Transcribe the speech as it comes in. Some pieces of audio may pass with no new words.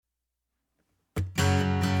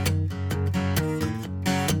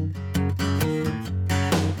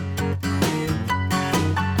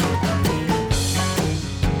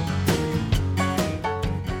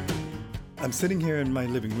I'm sitting here in my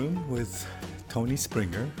living room with Tony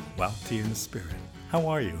Springer, Wild Tea in the Spirit. How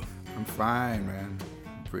are you? I'm fine, man.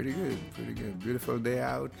 Pretty good. Beautiful day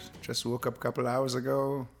out. Just woke up a couple hours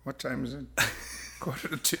ago. What time is it? quarter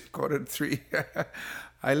to 3.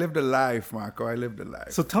 I lived a life, Marco. I lived a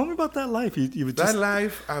life. So tell me about that life. You were just... That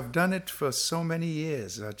life, I've done it for so many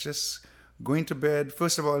years. Just going to bed,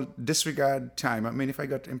 first of all, disregard time. I mean, if I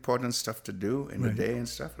got important stuff to do in the day and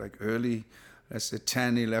stuff, like early, let's say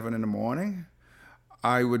 10, 11 in the morning,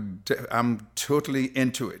 I'm totally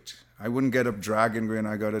into it. I wouldn't get up dragging, going,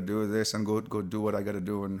 I got to do this and go do what I got to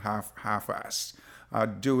do and half-assed.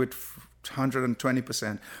 I'd do it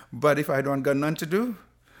 120%. But if I don't got none to do,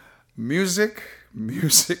 music,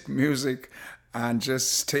 and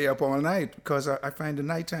just stay up all night because I find the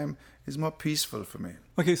nighttime is more peaceful for me.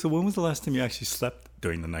 Okay, so when was the last time you actually slept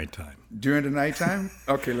during the nighttime? During the nighttime?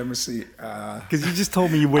 Okay, let me see. Because you just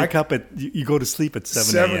told me you wake up you go to sleep at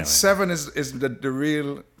 7 a.m. 7 is the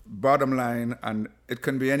real bottom line, and it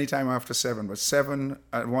can be any time after 7. But 7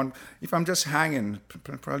 at 1, if I'm just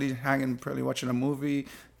probably watching a movie,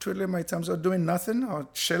 twiddling my thumbs or doing nothing or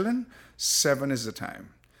chilling, 7 is the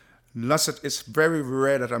time. It's very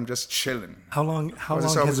rare that I'm just chilling. How long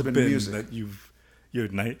has it been that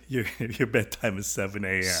your bedtime is 7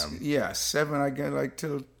 a.m.? Yeah, 7. I get like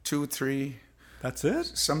till 2, 3. That's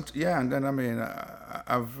it? And then I mean,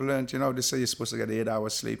 I've learned, they say you're supposed to get 8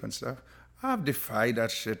 hours sleep and stuff. I've defied that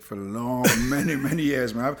shit for many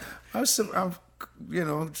years, man. I've just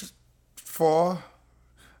 4.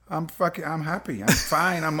 I'm happy. I'm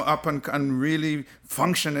fine. I'm up and really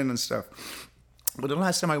functioning and stuff. But the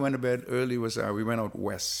last time I went to bed early was we went out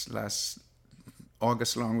west last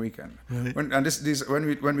August long weekend. Really?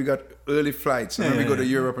 When we got early flights and then we go to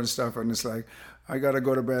Europe and stuff, and it's like I gotta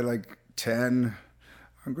go to bed like 10.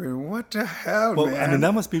 I'm going, what the hell, man? I mean,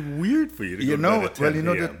 that must be weird for you to go to bed at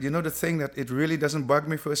 10 the thing that it really doesn't bug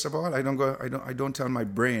me. First of all, I don't tell my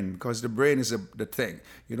brain, because the brain is the thing.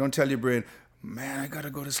 You don't tell your brain, man, I gotta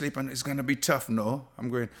go to sleep and it's gonna be tough. No,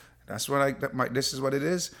 I'm going. This is what it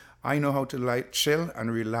is. I know how to chill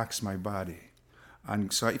and relax my body.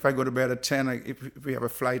 And so if I go to bed at 10, if we have a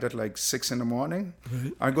flight at like 6 in the morning,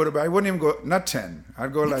 I go to bed. I wouldn't even go, not 10.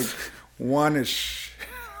 I'd go like 1-ish,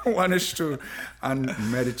 1-ish to, and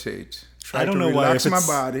meditate. I don't know why. Relax my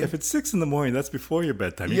body. If it's 6 in the morning, that's before your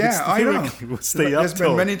bedtime. I know. Stay up. There's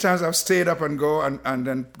been many times I've stayed up and go and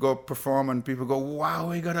then go perform, and people go,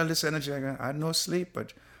 wow, you got all this energy. I had no sleep,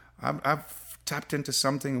 but I've tapped into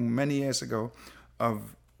something many years ago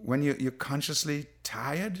of when you're consciously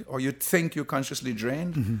tired or you think you're consciously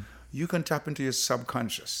drained, you can tap into your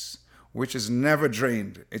subconscious, which is never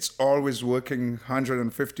drained. It's always working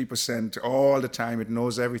 150% all the time. It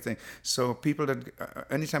knows everything. So people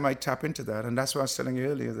anytime I tap into that, and that's what I was telling you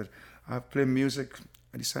earlier, that I play music,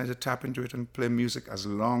 I decided to tap into it and play music as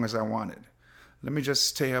long as I wanted. Let me just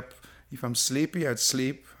stay up. If I'm sleepy, I'd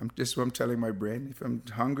sleep. This is what I'm telling my brain. If I'm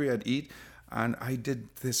hungry, I'd eat. And I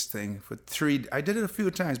did this thing for 3. I did it a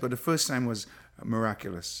few times, but the first time was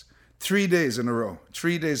miraculous. 3 days in a row.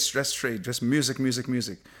 3 days straight, just music.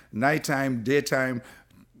 Nighttime, daytime.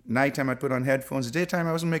 Nighttime I'd put on headphones. Daytime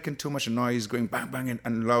I wasn't making too much noise, going bang, bang,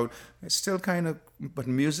 and loud. It's still kind of, but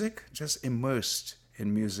music, just immersed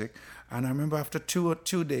in music. And I remember after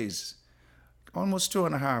 2 days, almost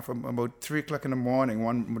 2.5, about 3 o'clock in the morning,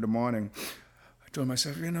 1 in the morning, I told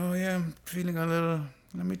myself, I'm feeling a little...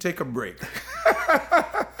 Let me take a break.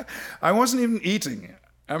 I wasn't even eating.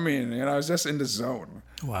 I mean, I was just in the zone.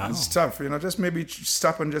 Wow. And stuff, just maybe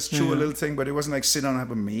stop and just chew a little thing, but it wasn't like sit down and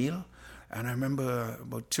have a meal. And I remember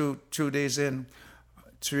about two days in,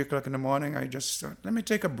 3 o'clock in the morning, I just thought, let me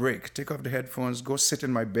take a break, take off the headphones, go sit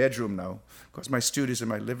in my bedroom now, because my studio's in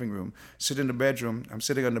my living room. Sit in the bedroom. I'm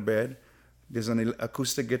sitting on the bed. There's an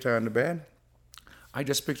acoustic guitar on the bed. I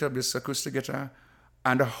just picked up this acoustic guitar,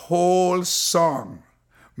 and the whole song,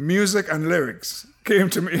 music and lyrics, came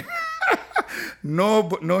to me.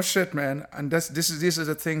 No shit, man. And these are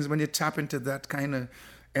the things when you tap into that kind of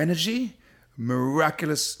energy,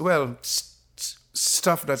 miraculous. Well,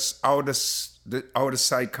 stuff that's out of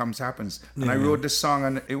sight happens. And I wrote this song,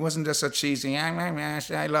 and it wasn't just a cheesy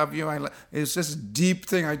 "I love you." It was just a deep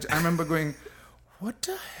thing. I remember going, "What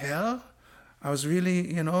the hell?" I was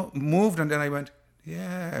really, moved, and then I went,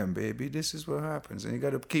 "Yeah, baby, this is what happens." And you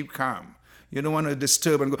got to keep calm. You don't want to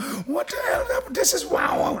disturb and go, what the hell? This is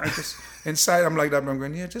wow. Inside, I'm like that. But I'm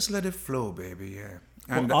going, just let it flow, baby. Yeah.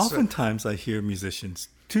 And oftentimes I hear musicians,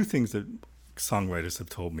 2 things that songwriters have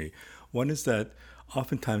told me. One is that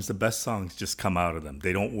oftentimes the best songs just come out of them.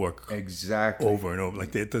 They don't work exactly over and over.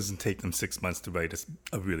 Like it doesn't take them 6 months to write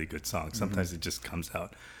a really good song. Sometimes it just comes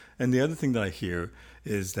out. And the other thing that I hear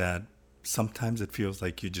is that sometimes it feels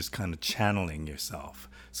like you're just kind of channeling yourself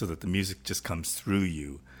so that the music just comes through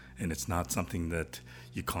you and it's not something that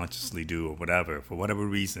you consciously do or whatever. For whatever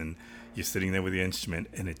reason, you're sitting there with the instrument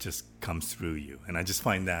and it just comes through you. And I just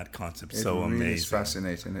find that concept so really amazing. It's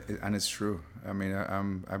fascinating, and it's true. I mean,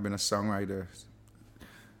 I've been a songwriter.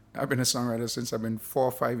 I've been a songwriter since I've been 4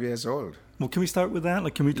 or 5 years old. Well, can we start with that?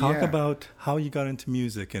 Like, can we talk Yeah. about how you got into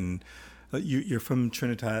music? And you're from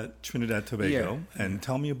Trinidad, Tobago, and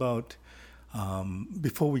tell me about,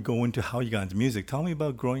 before we go into how you got into music, tell me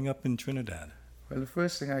about growing up in Trinidad. Well, the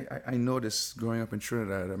first thing I noticed growing up in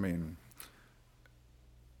Trinidad, I mean,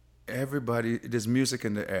 there's music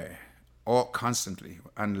in the air, all constantly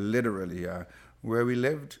and literally. Where we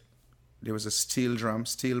lived, there was a steel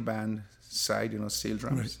band side, steel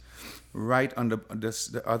drums, right on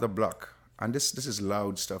the other block. And this is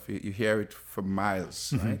loud stuff. You hear it for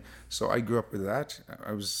miles, right? So I grew up with that.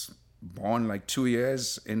 I was born like 2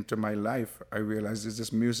 years into my life. I realized there's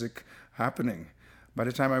this music happening. By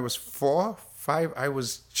the time I was 4, 5, I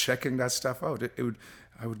was checking that stuff out.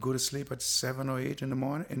 I would go to sleep at 7 or 8 in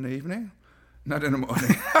the evening. Not in the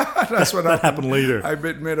morning. That's what happened later. I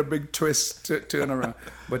made a big twist to turn around.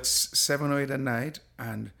 But 7 or 8 at night,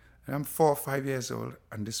 and I'm 4 or 5 years old,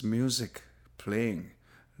 and this music playing,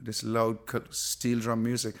 this loud steel drum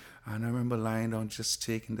music. And I remember lying down, just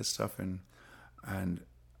taking this stuff in, and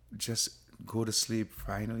just go to sleep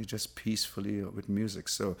finally, just peacefully with music.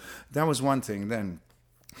 So that was one thing. Then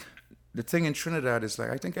the thing in Trinidad is,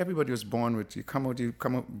 like, I think everybody was born with,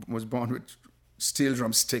 was born with steel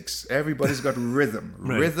drum sticks. Everybody's got rhythm,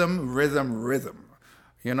 Right. rhythm,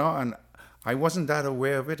 and I wasn't that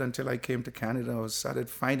aware of it until I came to Canada. I started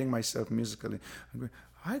finding myself musically.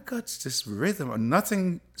 I got this rhythm, and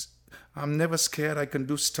nothing. I'm never scared. I can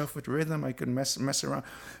do stuff with rhythm. I can mess around.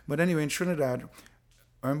 But anyway, in Trinidad,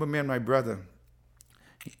 I remember me and my brother.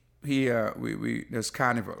 There's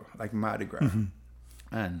carnival, like Mardi Gras,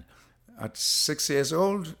 and at 6 years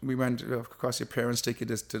old, we went. Of course, your parents take you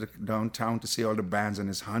to the downtown to see all the bands, and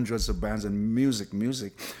there's hundreds of bands and music.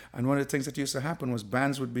 And one of the things that used to happen was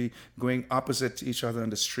bands would be going opposite each other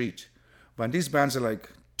on the street. But these bands are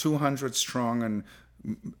like 200 strong and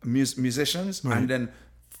musicians, Right. and then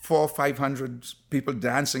 400 or 500 people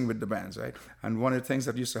dancing with the bands, right? And one of the things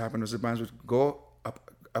that used to happen was the bands would go up,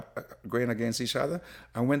 going against each other,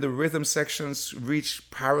 and when the rhythm sections reach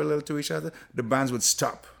parallel to each other, the bands would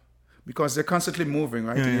stop because they're constantly moving,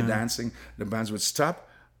 right? And you're dancing, the bands would stop,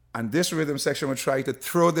 and this rhythm section would try to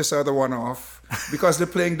throw this other one off because they're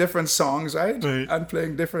playing different songs, right? And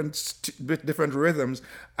playing different rhythms,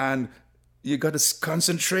 and you got to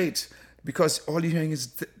concentrate because all you're hearing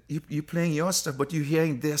is you're playing your stuff, but you're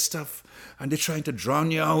hearing their stuff, and they're trying to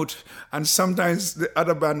drown you out. And sometimes the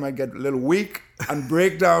other band might get a little weak and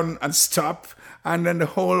break down and stop, and then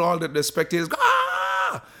all the spectators go,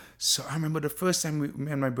 ah! So I remember the first time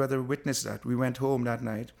me and my brother witnessed that. We went home that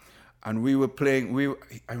night, and we were playing.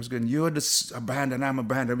 I was going, you're a band and I'm a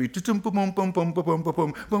band, and we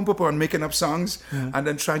and making up songs, and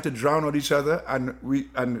then trying to drown out each other,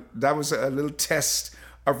 and that was a little test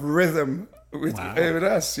of rhythm with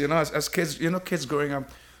us, as kids. Kids growing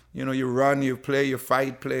up, you run, you play, you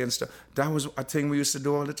fight, play and stuff. That was a thing we used to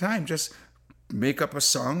do all the time. Just make up a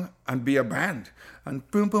song and be a band, and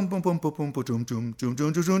boom, boom, boom, boom, boom, boom, boom, boom, boom,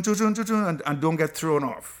 boom, boom, boom, boom, and don't get thrown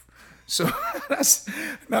off. So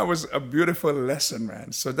that was a beautiful lesson,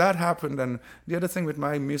 man. So that happened. And the other thing with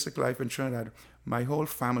my music life in Trinidad, my whole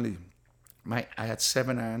family, I had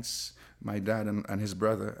 7 aunts, my dad and his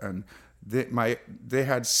brother, and they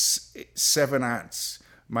had 7 aunts.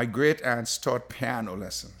 My great aunts taught piano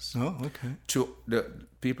lessons. Oh, okay. To the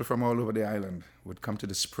people from all over the island would come to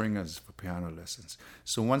the Springers for piano lessons.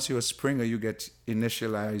 So once you're a Springer, you get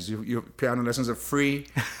initialized. Your piano lessons are free,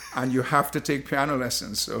 and you have to take piano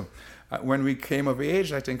lessons. So when we came of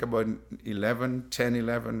age, I think about 11,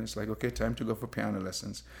 it's like, okay, time to go for piano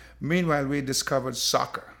lessons. Meanwhile, we discovered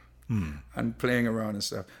soccer and playing around and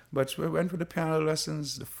stuff. But we went for the piano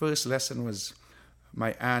lessons. The first lesson was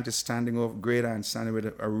my aunt is great aunt standing with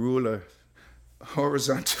a ruler,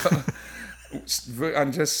 horizontal.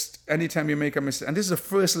 And just anytime you make a mistake, and this is the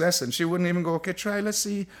first lesson, she wouldn't even go, okay, try, let's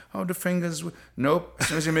see how the fingers. Nope. As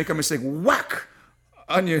soon as you make a mistake, whack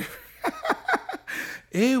on you.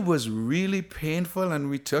 It was really painful, and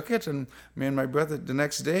we took it. And me and my brother, the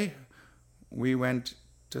next day, we went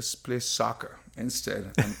to play soccer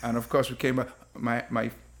instead. And of course, we came back.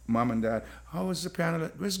 My mom and dad, how was the piano?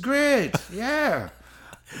 It was great. Yeah.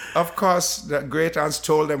 Of course, the great aunts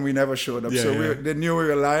told them we never showed up. They knew we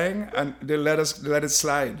were lying, and they let it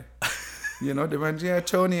slide. They went, yeah,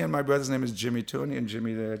 Tony, and my brother's name is Jimmy. Tony and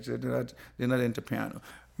Jimmy, they're not into piano.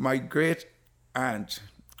 my great aunt,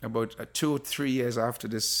 about 2 or 3 years after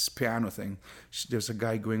this piano thing, there was a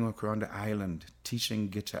guy going around the island teaching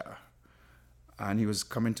guitar. And he was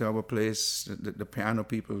coming to our place, the piano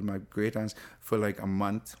people, my great aunts, for like a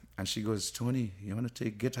month. And she goes, Tony, you want to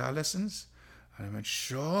take guitar lessons? And I went,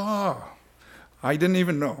 sure. I didn't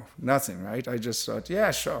even know, nothing, right? I just thought, yeah,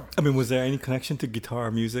 sure. I mean, was there any connection to guitar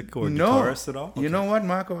music or guitarists at all? Okay. You know what,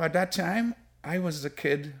 Marco? At that time, I was a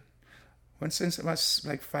kid. Since I was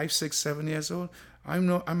like 5, 6, 7 years old, I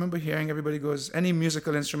remember hearing everybody goes, any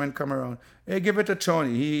musical instrument come around, hey, give it to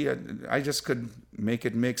Tony. I just could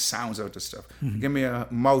make sounds out of stuff. Mm-hmm. Give me a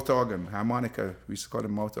mouth organ, harmonica. We used to call it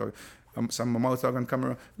mouth organ. Some mouth organ come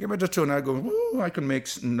around, give it to Tony. I go, ooh, I can make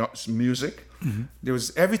music. Mm-hmm.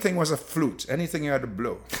 Everything was a flute. Anything you had to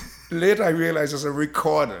blow. Later I realized it was a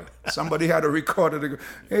recorder. Somebody had a recorder. They go,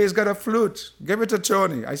 hey, he's got a flute. Give it to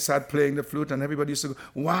Tony. I started playing the flute, and everybody used to go,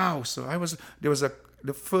 wow. So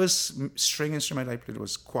the first string instrument I played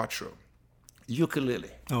was cuatro, ukulele.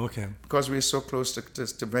 Oh, okay. Because we're so close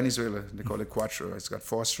to Venezuela, they call it cuatro. It's got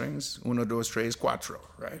 4 strings. Uno, dos, tres, cuatro,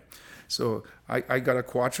 right? So I got a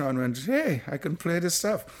cuatro and went, hey, I can play this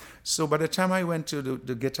stuff. So by the time I went to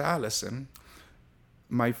the guitar lesson,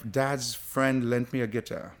 my dad's friend lent me a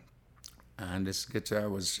guitar. And this guitar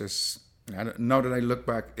was just, now that I look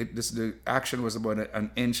back, the action was about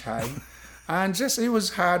an inch high. And it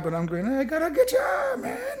was hard, but I'm going, I got a guitar,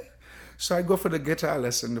 man. So I go for the guitar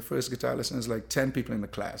lesson. The first guitar lesson is like 10 people in the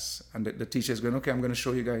class. And the teacher is going, okay, I'm going to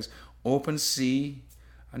show you guys open C.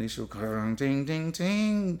 And he showed ding, ding,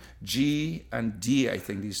 ding, G and D, I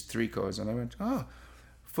think, these 3 chords. And I went, oh.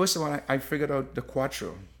 First of all, I figured out the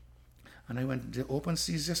cuatro. And I went, the open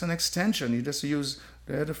C is just an extension. You just use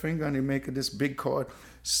the other finger and you make this big chord.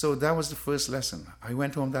 So that was the first lesson. I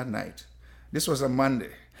went home that night. This was a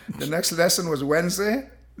Monday. The next lesson was Wednesday.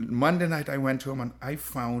 Monday night I went home and I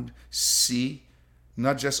found C,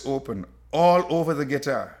 not just open, all over the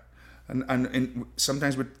guitar. And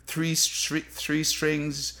sometimes with three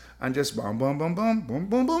strings and just boom, boom, boom, boom, boom,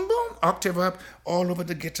 boom, boom, boom, octave up, all over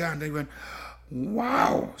the guitar. And they went,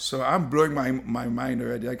 wow. So I'm blowing my mind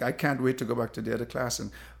already. Like, I can't wait to go back to the other class.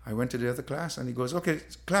 And I went to the other class and he goes, okay,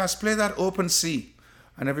 class, play that open C.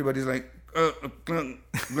 And everybody's like,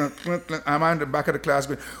 I'm on the back of the class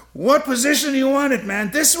going, what position you want it,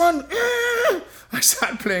 man? This one? I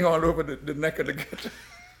started playing all over the neck of the guitar.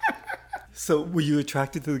 So were you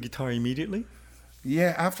attracted to the guitar immediately?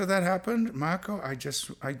 Yeah, after that happened, Marco, I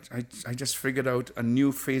just figured out a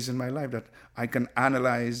new phase in my life that I can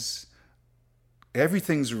analyze.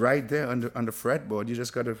 Everything's right there on the fretboard. You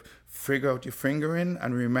just got to figure out your fingering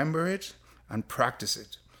and remember it and practice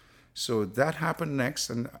it. So that happened next,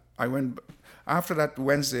 and I went, after that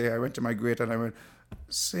Wednesday, I went to my great aunt and I went,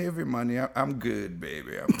 save your money, I'm good,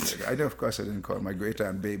 baby. I'm good. I know, of course, I didn't call my great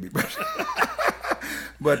aunt baby,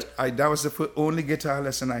 but that was the only guitar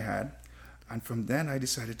lesson I had. And from then I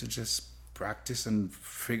decided to just practice and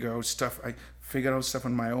figure out stuff. I figured out stuff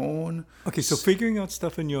on my own. Okay, so figuring out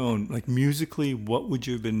stuff on your own, like musically, what would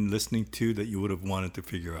you have been listening to that you would have wanted to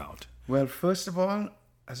figure out? Well, first of all,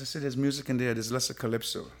 as I said, there's music in there. There's lots of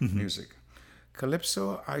calypso music.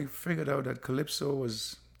 Calypso, I figured out that calypso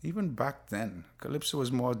was, even back then, calypso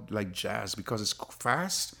was more like jazz because it's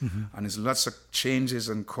fast and there's lots of changes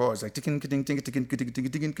and chords, like ticking, ticking, ticking, ticking, ticking,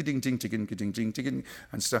 ticking, ticking, ticking, ticking, ticking, ticking, ticking,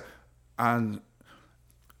 and stuff. And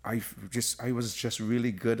I was just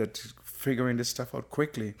really good at figuring this stuff out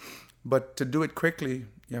quickly. But to do it quickly,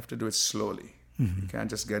 you have to do it slowly. You can't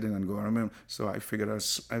just get in and go. I remember, so I figured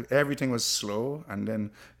out everything was slow, and then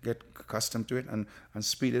get accustomed to it and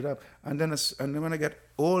speed it up. And then when I get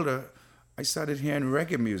older, I started hearing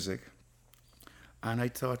reggae music, and I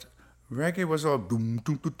thought reggae was all boom,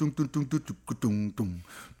 boom, boom, boom, boom, boom, boom, boom, boom,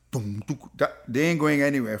 boom, boom. They ain't going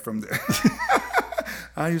anywhere from there.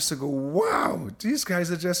 I used to go, wow, these guys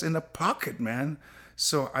are just in the pocket, man.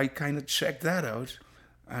 So I kind of checked that out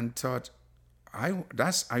and thought,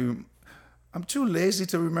 I'm too lazy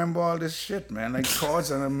to remember all this shit, man, like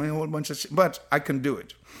chords and a whole bunch of shit. But I can do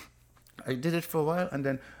it. I did it for a while, and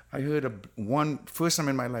then I heard first time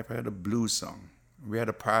in my life I heard a blues song. We had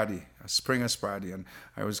a party, a Springer's party, and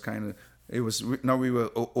I was now we were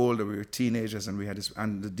older, we were teenagers, and we had this,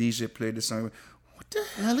 and the DJ played this song. I went, what the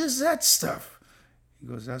hell is that stuff? He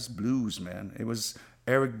goes, that's blues, man. It was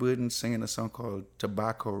Eric Burden singing a song called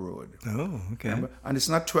Tobacco Road. Oh, okay. Remember? And it's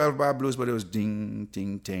not 12-bar blues, but it was ding,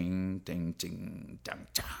 ding, ding, ding, ding, dang,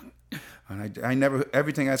 dang. And I never,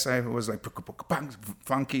 everything I saw was like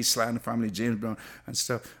funky, Sly and the Family, James Brown and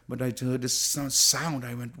stuff. But I heard this sound.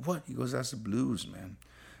 I went, what? He goes, that's the blues, man.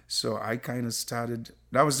 So I kind of started,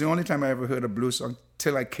 that was the only time I ever heard a blues song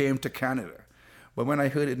till I came to Canada. But when I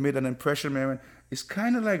heard it made an impression, man, it's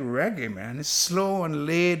kind of like reggae, man. It's slow and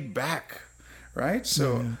laid back, right?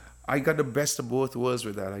 So I got the best of both worlds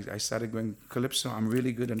with that. I started going calypso. I'm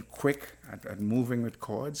really good and quick at moving with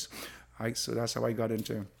chords. So that's how I got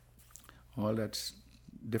into all that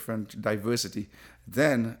different diversity.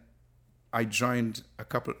 Then I joined a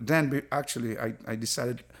couple. Then actually, I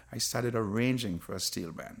decided I started arranging for a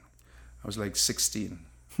steel band. I was like 16.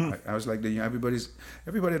 I was like everybody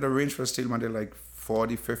that arranged for a steel band, they're like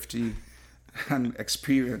 40, 50 and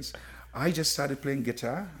experience. I just started playing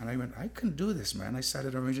guitar and I went, I can do this, man. I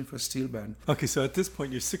started arranging for a steel band. Okay, so at this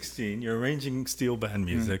point you're 16, you're arranging steel band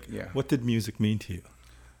music. Yeah. What did music mean to you?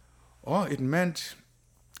 Oh, it meant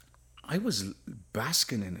I was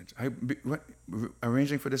basking in it.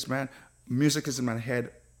 Arranging for this band, music is in my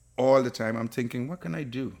head all the time. I'm thinking, what can I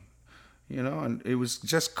do? And it was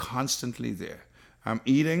just constantly there. I'm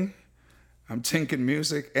eating, I'm thinking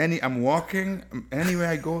music. I'm walking, anywhere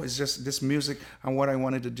I go, it's just this music and what I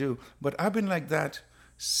wanted to do. But I've been like that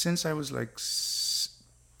since I was like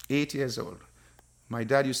 8 years old. My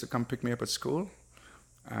dad used to come pick me up at school,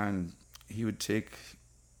 and he'd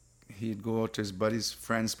go out to his buddy's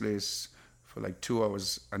friend's place for like 2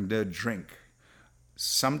 hours and they'd drink.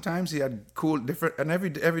 Sometimes he had different, and every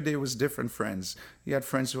day was different friends. He had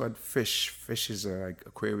friends who had fishes are like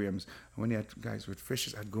aquariums. And when he had guys with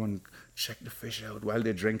fishes, I'd go and check the fish out while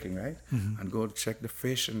they're drinking, right? Mm-hmm. And go check the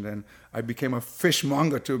fish, and then I became a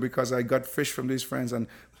fishmonger too because I got fish from these friends, and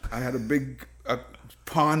I had a big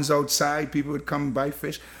ponds outside. People would come buy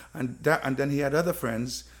fish, and then he had other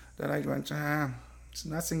friends that I went, there's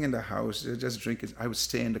nothing in the house. They're just drinking. I would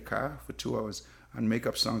stay in the car for 2 hours and make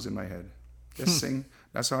up songs in my head. Just sing.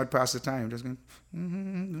 That's how I'd pass the time. Just going,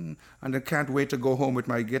 and I can't wait to go home with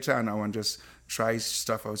my guitar now and just try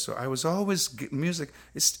stuff out. So I was always music.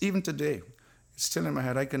 It's even today. It's still in my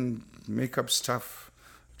head. I can make up stuff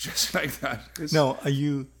just like that. Now, are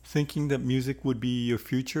you thinking that music would be your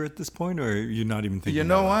future at this point, or are you not even thinking? You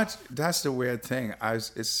know what? That's the weird thing.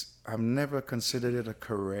 I've never considered it a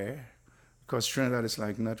career, because Trinidad is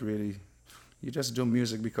like not really. You just do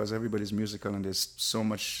music because everybody's musical and there's so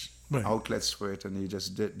much outlets for it, and you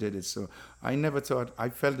just did it. So I never thought. I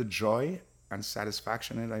felt the joy and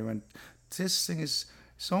satisfaction in it. I went, this thing it's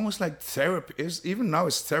almost like therapy. Even now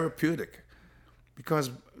it's therapeutic, because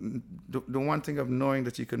the one thing of knowing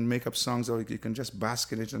that you can make up songs or you can just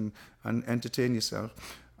bask in it and entertain yourself.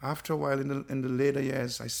 After a while, in the later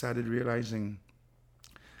years, I started realizing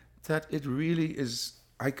that it really is.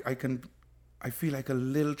 I feel like a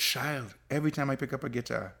little child every time I pick up a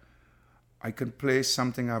guitar. I can play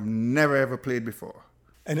something I've never ever played before.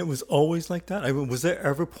 And it was always like that? I mean, was there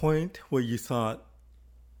ever a point where you thought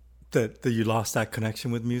that you lost that connection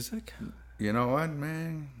with music? You know what,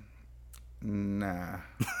 man? Nah.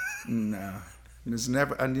 There's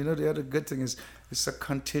never. And the other good thing is it's a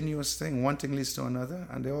continuous thing. One thing leads to another,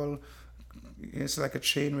 and it's like a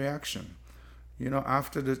chain reaction.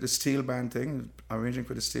 After the steel band thing, arranging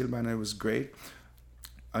for the steel band, it was great.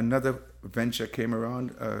 Another venture came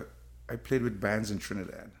around. I played with bands in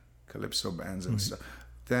Trinidad, calypso bands and stuff.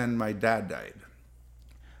 Then my dad died,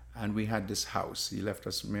 and we had this house. He left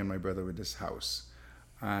us, me and my brother, with this house,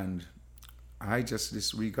 and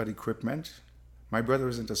we got equipment. My brother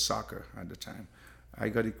was into soccer at the time. I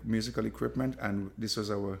got musical equipment, and this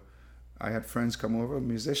was I had friends come over,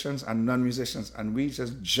 musicians and non-musicians, and we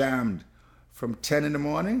just jammed from 10 in the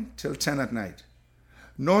morning till 10 at night.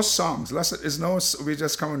 No songs. We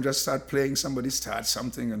just come and just start playing. Somebody starts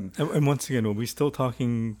something, and once again, are we still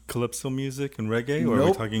talking calypso music and reggae, or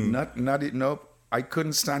nope, are we talking? Nope. I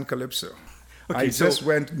couldn't stand calypso. Okay,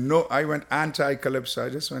 I went anti-calypso. I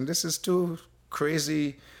just went, this is too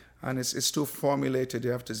crazy, and it's too formulated.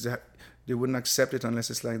 They wouldn't accept it unless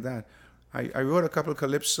it's like that. I wrote a couple of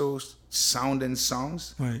calypso sounding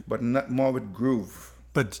songs, right, but not more with groove.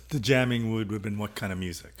 But the jamming would have been what kind of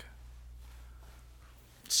music?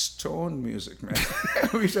 Stone music, man.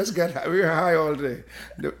 we were high all day.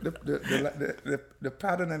 The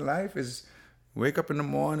pattern in life is wake up in the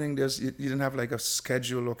morning. You didn't have like a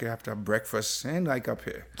schedule. Okay, I have to have breakfast. Ain't like up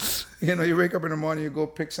here. You wake up in the morning, you go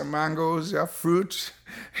pick some mangoes, you have fruit.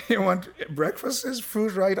 You want breakfast is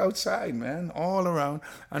fruit right outside, man, all around.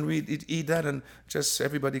 And we'd eat that, and just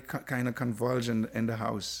everybody kind of converge in the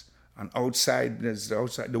house. And outside,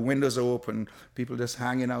 the windows are open, people just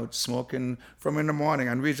hanging out, smoking from in the morning.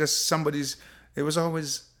 And it was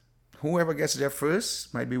always, whoever gets there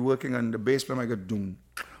first might be working on the bass drum. I go, doom,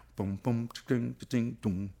 boom, boom, ding, ding,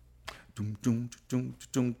 doom, doom, doom, doom,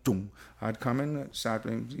 doom, doom. I'd come in, start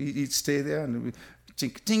playing, he'd stay there, and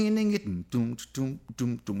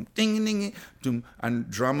and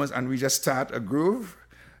drummers, and we just start a groove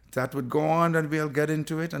that would go on, and we'll get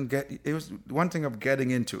into it and it was one thing of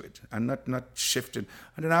getting into it and not shifting.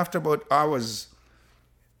 And then after about hours,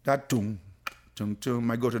 that boom,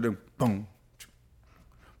 I go to the boom,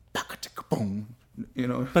 boom, you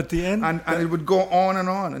know. But the end, and it would go on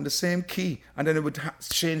in the same key, and then it would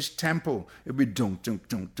change tempo. It would be dum dum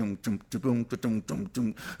dum dum dum dum dum dum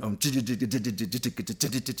dum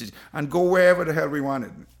and go wherever the hell we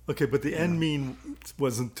wanted. okay, but the end mean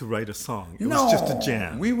wasn't to write a song. It was just a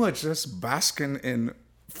jam. We were just basking in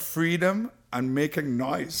freedom and making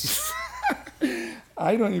noise.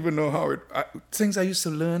 I don't even know how things I used to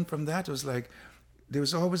learn from that was like, there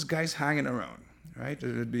was always guys hanging around, right?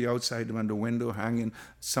 They'd be outside on the window hanging.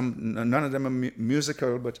 None of them are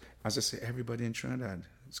musical, but as I say, everybody in Trinidad,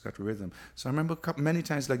 it's got rhythm. So I remember many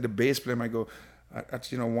times, like the bass player might go, at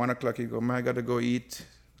 1 o'clock, he go, man, I got to go eat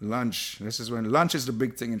lunch. This is when lunch is the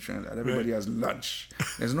big thing in Trinidad. Everybody has lunch.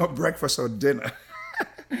 There's no breakfast or dinner.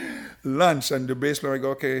 Lunch. And the bass player might go,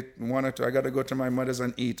 okay, 1 or 2, I got to go to my mother's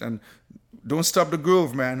and eat. And don't stop the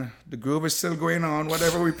groove, man. The groove is still going on,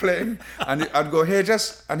 whatever we play. And I'd go, hey,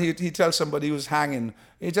 and he'd tell somebody who's hanging,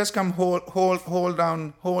 hey, just come hold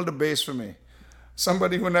the bass for me.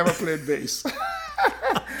 Somebody who never played bass.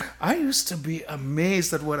 I used to be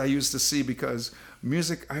amazed at what I used to see, because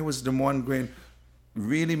music, I was the one going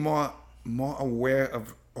really more aware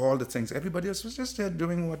of all the things. Everybody else was just there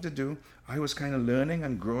doing what they do. I was kind of learning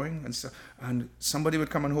and growing and stuff. And somebody would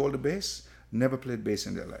come and hold the bass, never played bass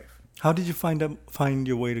in their life. How did you find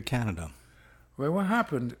your way to Canada? Well, what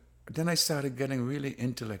happened, then I started getting really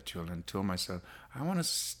intellectual and told myself, I want to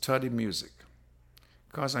study music.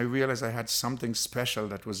 Because I realized I had something special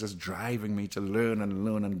that was just driving me to learn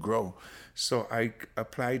and grow. So I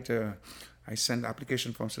I sent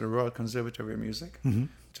application forms to the Royal Conservatory of Music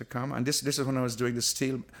to come. And this is when I was doing the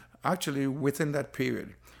steel, actually within that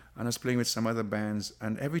period. And I was playing with some other bands.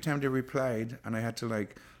 And every time they replied, and I had to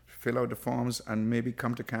like fill out the forms and maybe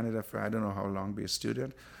come to Canada for I don't know how long, be a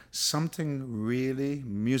student, something really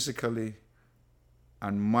musically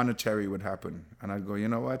and monetary would happen. And I'd go, you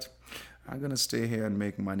know what? I'm going to stay here and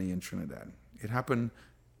make money in Trinidad. It happened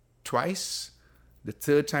twice. The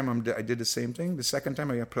third time I did the same thing. The second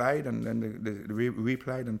time I applied, and then they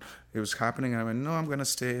replied, and it was happening. And I went, no, I'm going to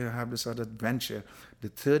stay and have this other adventure. The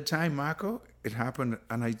third time, Marco, it happened.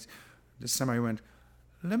 And this time I went,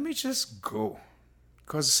 let me just go.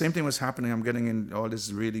 Because the same thing was happening. I'm getting in all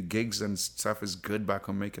these really gigs and stuff is good back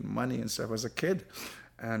home, making money and stuff as a kid.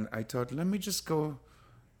 And I thought, let me just go.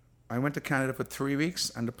 I went to Canada for 3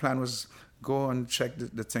 weeks, and the plan was go and check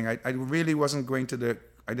the thing. I really wasn't going to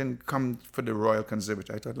I didn't come for the Royal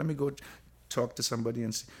Conservatory. I thought, let me go talk to somebody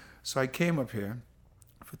and see. So I came up here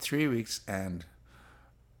for 3 weeks, and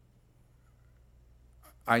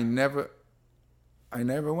I never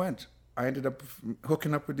went. I ended up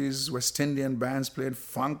hooking up with these West Indian bands playing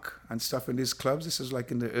funk and stuff in these clubs. This was like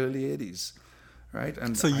in the early 80s. Right?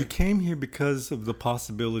 And so you came here because of the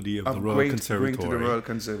possibility of the Royal Conservatory. Going to the Royal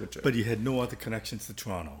Conservatory. But you had no other connections to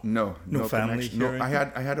Toronto. No family connection. here.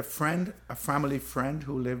 No, I had a family friend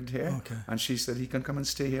who lived here, okay. And she said he can come and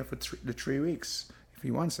stay here for the 3 weeks if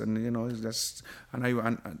he wants, and it's just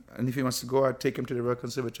and if he wants to go, I'd take him to the Royal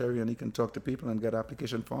Conservatory and he can talk to people and get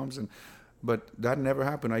application forms But that never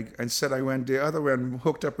happened. I said I went the other way and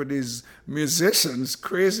hooked up with these musicians,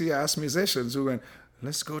 crazy ass musicians who went,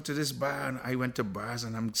 let's go to this bar. And I went to bars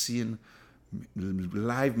and I'm seeing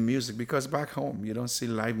live music, because back home you don't see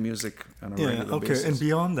live music on a regular basis. And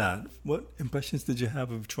beyond that, what impressions did you have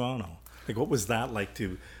of Toronto? Like, what was that like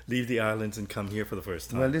to leave the islands and come here for the first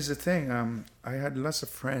time? Well, this is the thing. I had lots of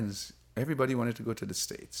friends. Everybody wanted to go to the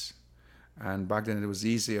States. And back then it was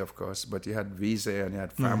easy, of course, but you had visa and you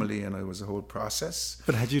had family and it was a whole process.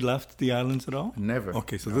 But had you left the islands at all? Never.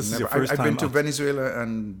 Okay, so this is your first I've time been to Venezuela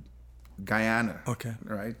and Guyana. Okay.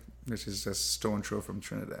 Right? Which is just stone throw from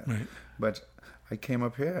Trinidad. Right. But I came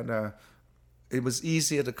up here and it was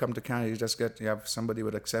easier to come to Canada. You have somebody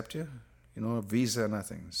would accept you, a visa,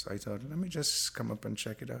 nothing. So I thought, let me just come up and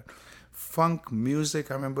check it out. Funk music.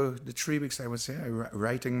 I remember the 3 weeks I was here,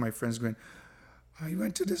 writing, my friends going, I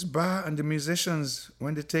went to this bar and the musicians,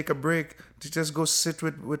 when they take a break, they just go sit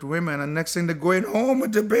with women, and next thing they're going home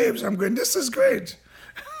with the babes. I'm going, this is great.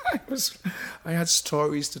 I had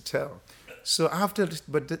stories to tell. So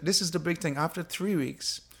this is the big thing. After 3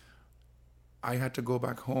 weeks, I had to go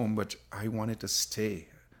back home, but I wanted to stay.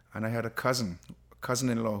 And I had a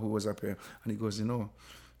cousin-in-law who was up here, and he goes,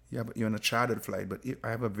 yeah, but you're on a chartered flight, but I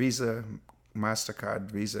have a visa,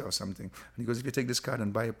 MasterCard visa or something. And he goes, if you take this card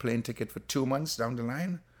and buy a plane ticket for 2 months down the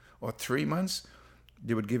line, or 3 months,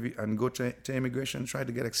 they would give you and go to immigration, try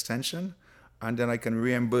to get extension, and then I can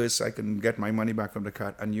reimburse. I can get my money back from the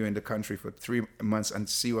card, and you're in the country for 3 months and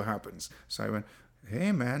see what happens. So I went,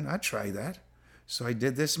 hey man, I'd try that. So I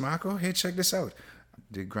did this, Marco. Hey, check this out.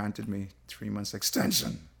 They granted me 3 months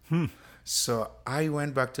extension. So I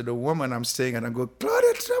went back to the woman I'm staying at and go,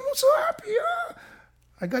 Claudette, I'm so happy. Yeah.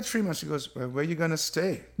 I got 3 months. She goes, well, where are you going to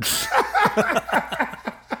stay?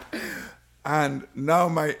 And now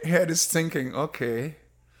my head is thinking, okay,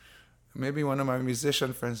 maybe one of my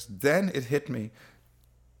musician friends. Then it hit me.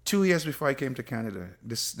 2 years before I came to Canada,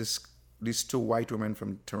 these two white women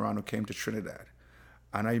from Toronto came to Trinidad.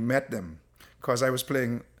 And I met them because I was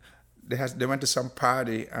playing. They went to some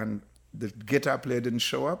party and the guitar player didn't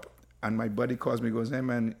show up. And my buddy calls me, goes, hey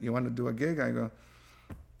man, you want to do a gig? I go,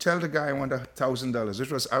 tell the guy I want $1,000.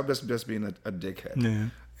 Which was, I was just being a dickhead. Yeah.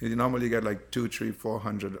 You normally get like $200,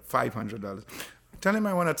 $300, $400, $500. Tell him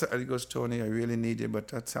I want to. He goes, Tony, I really need you, but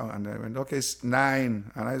that's how. And I went, okay, it's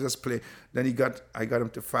 $9, and I just play. Then I got him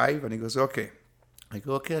to $5, and he goes, okay. I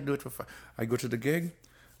go, okay, I'll do it for $5. I go to the gig,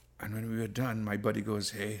 and when we were done, my buddy goes,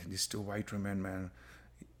 hey, these two white women, man,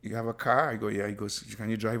 you have a car? I go, yeah. He goes, can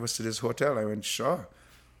you drive us to this hotel? I went, sure.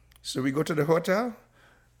 So we go to the hotel.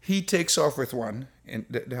 He takes off with one, and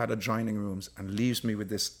they had adjoining rooms, and leaves me with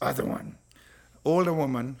this other one. Older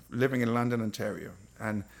woman living in London, Ontario.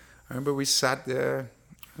 And I remember we sat there,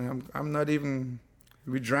 and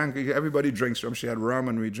we drank, everybody drinks from, she had rum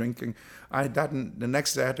and we drinking. The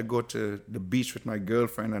next day I had to go to the beach with my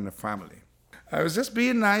girlfriend and the family. I was just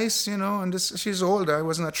being nice, and she's older, I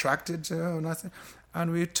wasn't attracted to her or nothing.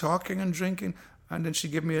 And we were talking and drinking, and then she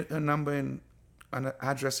gave me a number and an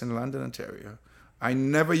address in London, Ontario. I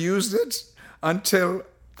never used it until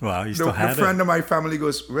wow, you still had the friend of my family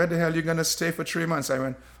goes, where the hell are you going to stay for 3 months? I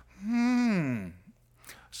went,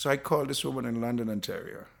 So I called this woman in London,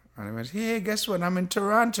 Ontario. And I went, hey, guess what? I'm in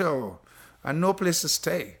Toronto and no place to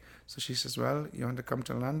stay. So she says, well, you want to come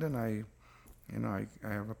to London? I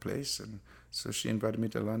have a place. And so she invited me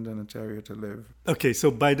to London, Ontario to live. Okay, so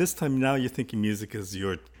by this time now you're thinking music is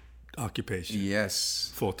your occupation.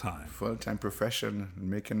 Yes. Full-time. Full-time profession,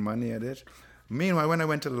 making money at it. Meanwhile, when I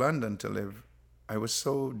went to London to live, I was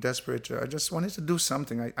so desperate. I just wanted to do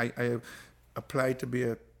something. I applied to be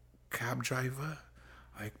a cab driver.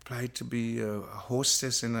 I applied to be a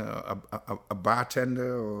hostess in a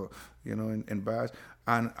bartender or, in bars.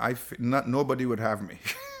 And nobody would have me.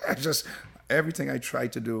 Everything I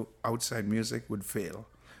tried to do outside music would fail.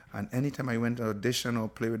 And anytime I went to audition or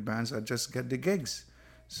play with bands, I'd just get the gigs.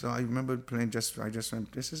 So I remember playing I just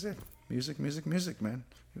went, this is it. Music, music, music, man.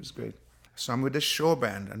 It was great. So I'm with this show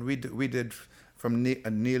band, and we did from a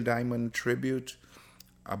Neil Diamond tribute,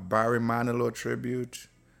 a Barry Manilow tribute,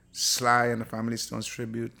 Sly and the Family Stones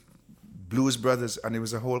tribute, Blues Brothers, and it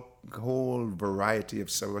was a whole variety of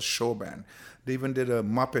a show band. They even did a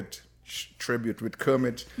Muppet tribute with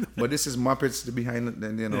Kermit, but this is Muppets behind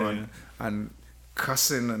it, and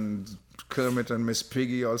cussing and Kermit and Miss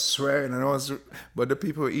Piggy all swearing and all, but the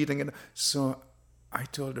people were eating it. So I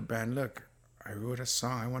told the band, look, I wrote a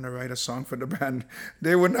song. I want to write a song for the band.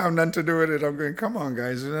 They wouldn't have nothing to do with it. I'm going, come on,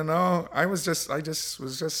 guys. I was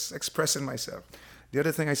just expressing myself. The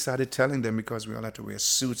other thing I started telling them, because we all had to wear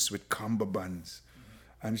suits with cummerbunds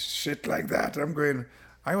and shit like that. I'm going,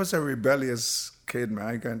 I was a rebellious kid,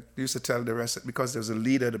 man. I used to tell the rest, because there was a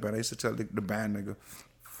leader of the band, I used to tell the band, I go,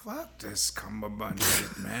 fuck this cummerbund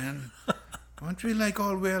shit, man. Aren't we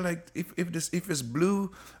all wear if it's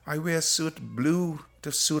blue, I wear a suit blue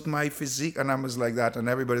to suit my physique, and I was like that, and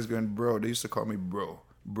everybody's going, bro. They used to call me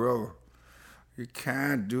bro. You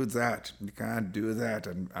can't do that. You can't do that.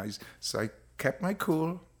 And so I kept my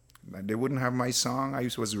cool. They wouldn't have my song. I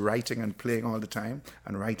was writing and playing all the time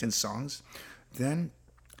and writing songs. Then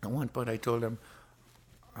at one point I told them,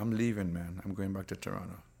 I'm leaving, man. I'm going back to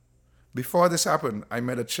Toronto. Before this happened, I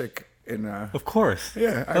met a chick in of course.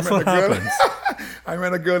 Yeah, that's what happens. I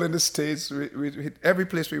met a girl in the States. Every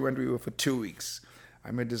place we went, we were for 2 weeks. I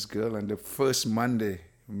met this girl, and the first Monday,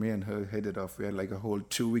 me and her hit it off. We had a whole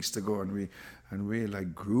 2 weeks to go, and we're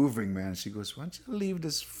grooving, man. She goes, why don't you leave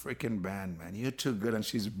this freaking band, man? You're too good. And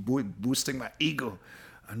she's boosting my ego,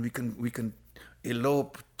 and we can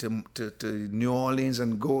elope to New Orleans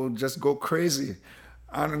and go crazy.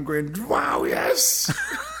 And I'm going, wow, yes,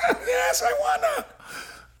 yes, I wanna.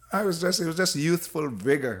 It was just youthful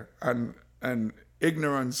vigor and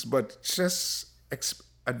ignorance, but just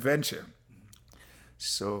adventure.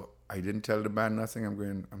 So I didn't tell the band nothing.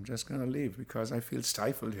 I'm just gonna leave because I feel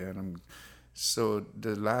stifled here. So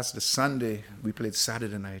the Sunday, we played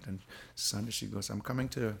Saturday night, and Sunday she goes, I'm coming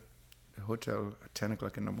to the hotel at 10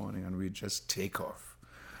 o'clock in the morning, and we just take off.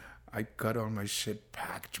 I got all my shit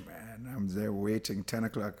packed, man. I'm there waiting, 10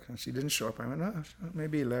 o'clock. And she didn't show up. I went, oh,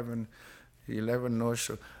 maybe 11. 11, no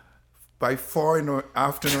show. By 4 in the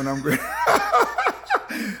afternoon, I'm going,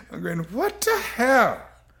 I'm going, what the hell?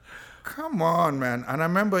 Come on, man. And I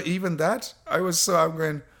remember even that, I'm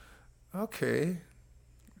going, okay.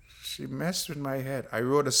 She messed with my head. I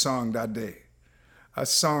wrote a song that day. A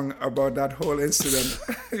song about that whole incident.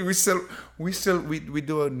 we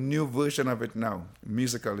do a new version of it now.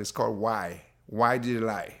 Musical. It's called Why. Why Did You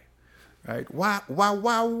Lie? Right?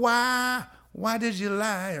 Why did you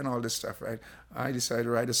lie? And all this stuff, right? I decided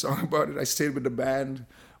to write a song about it. I stayed with the band,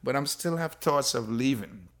 but I'm still have thoughts of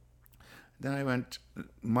leaving. Then I went,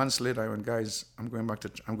 months later, I went, guys, I'm going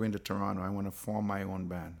to Toronto. I want to form my own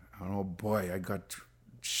band. And oh boy, I got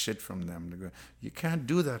shit from them. They go, you can't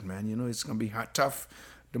do that, man. You know, it's going to be tough.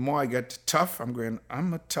 The more I get tough, I'm going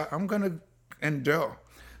to endure.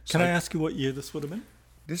 So Can I ask you what year this would have been?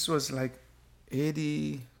 This was like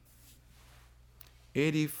 83,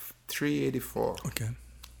 84. Okay.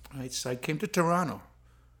 Right, so I came to Toronto.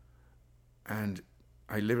 And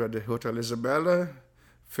I lived at the Hotel Isabella,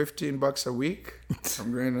 $15 a week.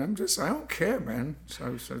 I don't care, man.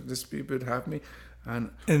 So these people would have me.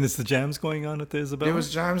 And is the jams going on at the Isabella? there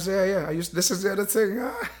was jams there, yeah. This is the other thing,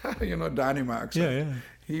 you know, Danny Marks. Yeah.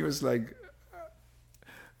 He was like,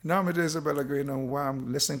 now I'm at the Isabella going on, wow,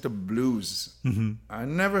 I'm listening to blues. Mm-hmm. I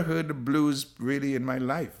never heard the blues really in my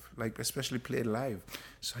life, like especially played live.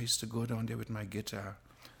 So I used to go down there with my guitar,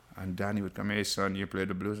 and Danny would come, hey son, you play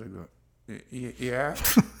the blues? I go, yeah.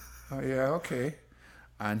 Oh yeah, okay.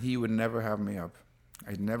 And he would never have me up.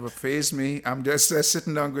 It never fazed me. I'm just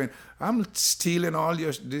sitting down going, I'm stealing all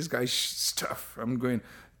this guy's stuff. I'm going,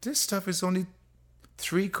 this stuff is only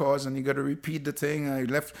 3 chords and you got to repeat the thing.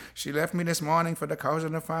 She left me this morning for the cows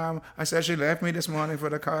on the farm. I said she left me this morning for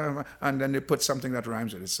the cow. And then they put something that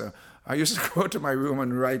rhymes with it. So I used to go to my room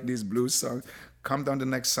and write these blues songs. Come down the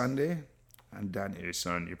next Sunday and Danny, hey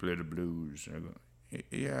son, you play the blues. I go,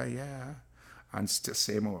 yeah. And still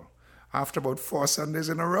same old. After about 4 Sundays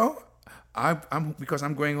in a row, because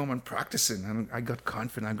I'm going home and practicing, and I got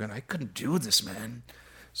confident. I'm going, I couldn't do this, man.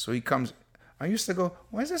 So he comes. I used to go,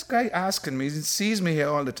 why is this guy asking me? He sees me here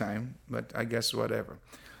all the time, but I guess whatever.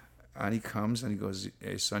 And he comes and he goes,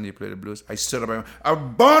 hey, son, you play the blues? I stood up and I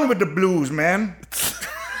was born with the blues, man.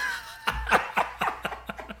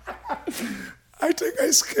 I think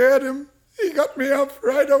I scared him. He got me up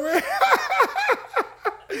right away.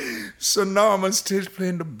 So now I'm on stage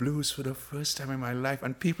playing the blues for the first time in my life,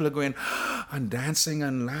 and people are going and dancing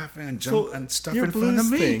and laughing and jumping and stuff in front of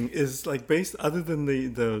me. Your blues thing is like based, other than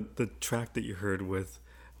the track that you heard with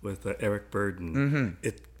Eric Burden, mm-hmm.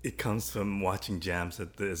 It comes from watching jams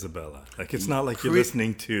at the Isabella. Like it's not like you're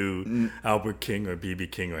listening to Albert King or B.B.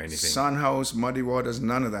 King or anything. Son House, Muddy Waters,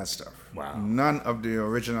 none of that stuff. Wow. None of the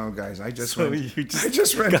original guys. I just got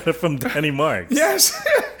it from Danny Marks. Yes.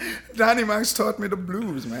 Danny Marks taught me the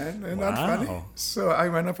blues, man. Isn't that funny? So I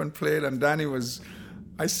went up and played, and Danny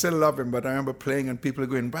I still love him, but I remember playing and people are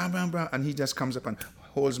going, bam, bam, bam, and he just comes up and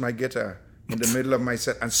holds my guitar in the middle of my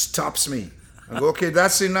set and stops me. I go, okay,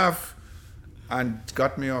 that's enough. And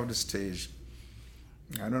got me off the stage.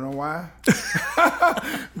 I don't know why.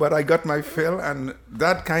 But I got my fill, and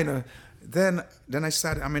that kind of... Then I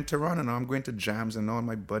started, I'm in Toronto now, I'm going to jams and all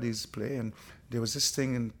my buddies play, and there was this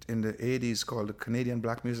thing in the 80s called the Canadian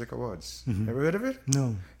Black Music Awards. Mm-hmm. Ever heard of it?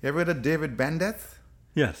 No. You ever heard of David Bandeth?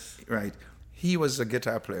 Yes. Right. He was a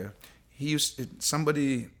guitar player.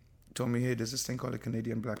 Somebody told me, hey, there's this thing called the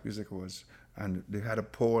Canadian Black Music Awards. And they had a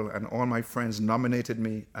poll, and all my friends nominated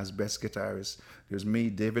me as best guitarist. There's me,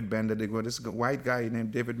 David Bender. They go, this white guy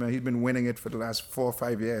named David Bender, he's been winning it for the last 4 or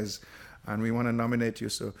 5 years, and we want to nominate you.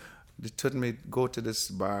 So they told me, go to this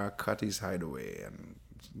bar, Cutty's Hideaway, and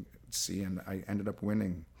see, and I ended up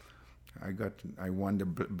winning. I won the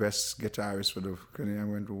best guitarist for the, I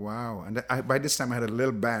went, wow. And by this time I had a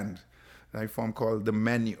little band that I formed called The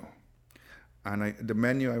Menu. And I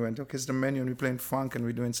went, okay, it's The Menu, and we're playing funk, and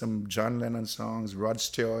we're doing some John Lennon songs, Rod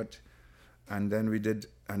Stewart, and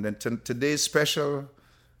then today's special,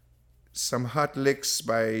 some hot licks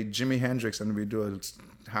by Jimi Hendrix, and we do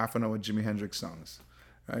a half an hour Jimi Hendrix songs,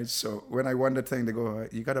 right? So when I won the thing, they go,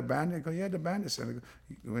 you got a band? I go, yeah, the band is. And they go,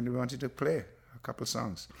 when do we want you to play a couple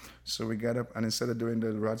songs? So we got up, and instead of doing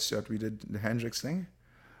the Rod Stewart, we did the Hendrix thing,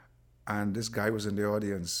 and this guy was in the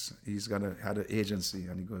audience. Had an agency,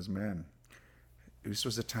 and he goes, man, this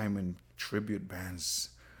was the time when tribute bands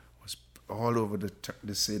was all over the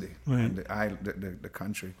city, right, and the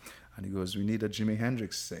country. And he goes, we need a Jimi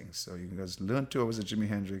Hendrix thing. So he goes, learn 2 hours of Jimi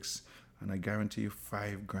Hendrix, and I guarantee you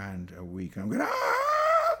 $5,000 a week. And I'm going,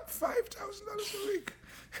 $5,000 a week.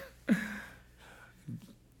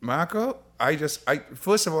 Marco,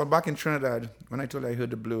 first of all, back in Trinidad, when I told you I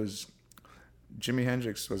heard the blues, Jimi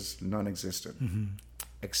Hendrix was non-existent.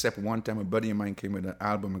 Except one time a buddy of mine came with an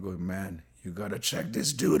album and go, man, you gotta check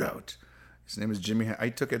this dude out. His name is Jimi. I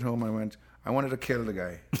took it home and I wanted to kill the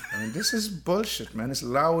guy. I mean, this is bullshit, man. It's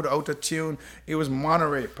loud, out of tune. It was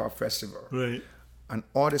Monterey Pop Festival. Right. And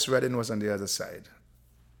Otis Redding was on the other side.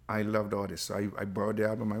 I loved Otis. So I borrowed the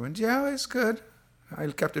album. I went, yeah, it's good. I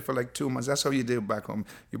kept it for like 2 months. That's how you do back home.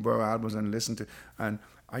 You borrow albums and listen to. And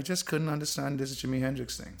I just couldn't understand this Jimi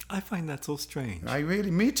Hendrix thing. I find that so strange.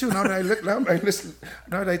 Me too. Now that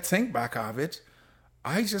now that I think back of it,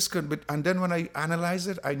 I just couldn't. But and then when I analyzed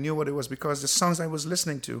it, I knew what it was because the songs I was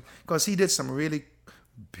listening to. Because he did some really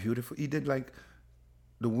beautiful. He did like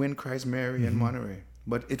 "The Wind Cries Mary" in Monterey,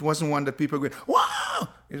 but it wasn't one that people were going, wow.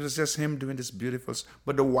 It was just him doing this beautiful.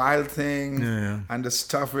 But the wild thing and the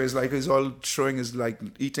stuff where it's like he's all showing his like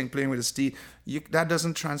playing with his teeth. That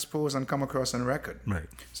doesn't transpose and come across on record. Right.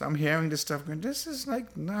 So I'm hearing this stuff going, this is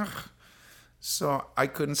like nah. So I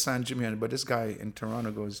couldn't stand Jimi Hendrix, but this guy in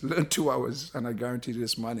Toronto goes, learn 2 hours and I guarantee you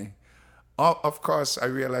this money. Of course, I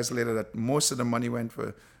realized later that most of the money went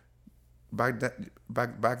for, back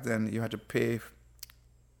then you had to pay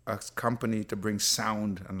a company to bring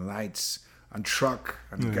sound and lights and truck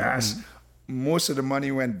and gas. Most of the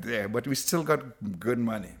money went there, but we still got good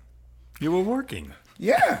money. You were working.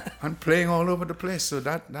 Yeah, and playing all over the place. So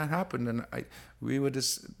that happened, and we were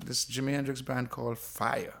this Jimi Hendrix band called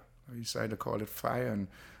Fire. I decided to call it Fire, and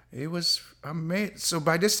it was amazing. So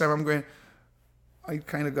by this time, I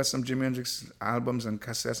kind of got some Jimi Hendrix albums and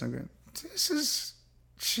cassettes, and I'm going, this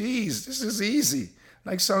is easy.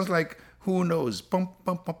 Like sounds like Who Knows? Pum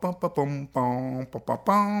pum pum pum pum pum pum pum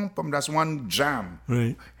pum pum. That's one jam.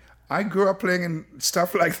 Right. I grew up playing in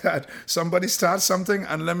stuff like that. Somebody starts something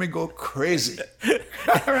and let me go crazy.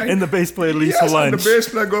 Right? And the bass player leaves for lunch. And the bass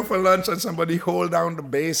player go for lunch and somebody hold down the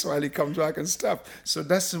bass while he comes back and stuff. So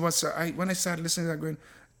that's what when I started listening, I'm going,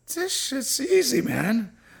 this shit's easy,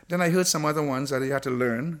 man. Then I heard some other ones that you had to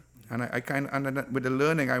learn. And with the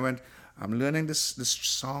learning, I went, I'm learning this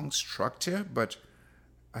song structure, but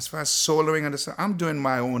as far as soloing and this, I'm doing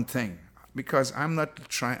my own thing because I'm not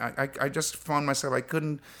trying. I just found myself,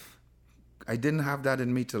 I didn't have that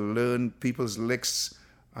in me to learn people's licks.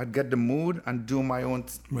 I'd get the mood and do my own,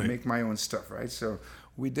 make my own stuff, right? So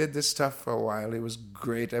we did this stuff for a while. It was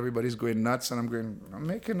great. Everybody's going nuts, and I'm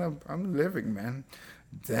living, man.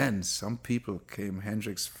 Then some people came,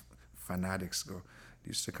 Hendrix fanatics they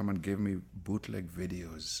used to come and give me bootleg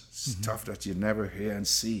videos, stuff that you never hear and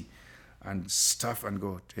see, and stuff, and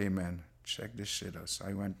go, hey, man, check this shit out. So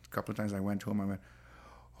a couple of times I went home, I went,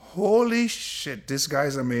 holy shit, this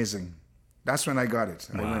guy's amazing. That's when I got it.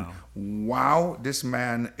 Wow. I went, wow, this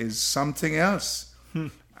man is something else.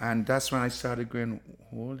 And that's when I started going,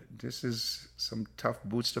 this is some tough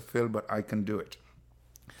boots to fill, but I can do it.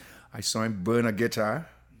 I saw him burn a guitar,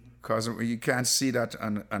 because you can't see that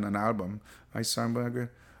on an album. I saw him burn a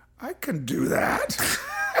guitar. I can do that.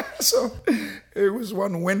 So it was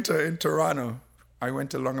one winter in Toronto. I went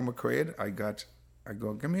to Long McQuaid. I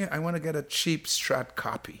want to get a cheap Strat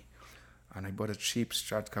copy. And I bought a cheap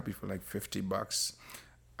Strat copy for like $50.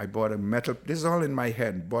 I bought this is all in my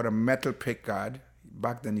head, bought a metal pickguard.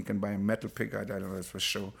 Back then you can buy a metal pickguard, I don't know, that's for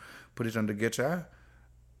sure. Put it on the guitar,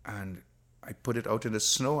 and I put it out in the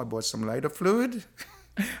snow. I bought some lighter fluid.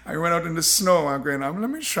 I went out in the snow. I'm going, let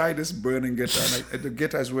me try this burning guitar. And the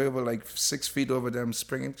guitar is way over, like 6 feet over there. I'm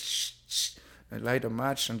springing. I light a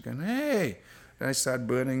match and going, hey. Then I start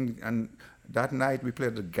burning, and that night we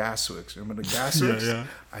played the Gasworks. Remember the Gasworks? Yeah.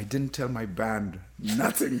 I didn't tell my band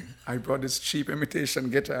nothing. I brought this cheap imitation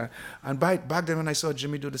guitar. And back then when I saw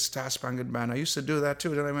Jimmy do the Star Spangled Banner, I used to do that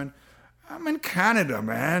too. Then I went, I'm in Canada,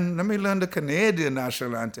 man. Let me learn the Canadian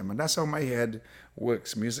national anthem. And that's how my head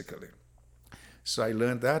works musically. So I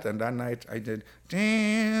learned that, and that night I did all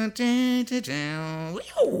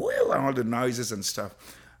the noises and stuff.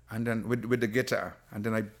 And then with the guitar. And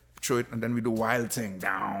then I throw it, and then we do Wild Thing,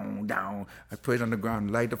 down, down. I put it on the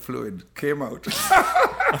ground, light the fluid, came out.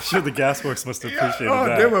 I'm sure the Gasworks must have appreciated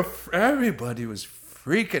that. Everybody was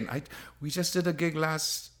freaking. We just did a gig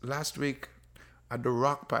last week at the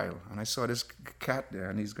Rock Pile, and I saw this cat there,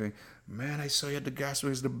 and he's going, man, I saw you at the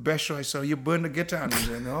Gasworks, the best show I saw. You burned the guitar. And I'm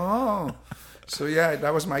going, oh. So yeah,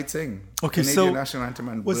 that was my thing. Okay, Canadian so national anthem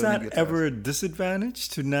and was that guitars. ever a disadvantage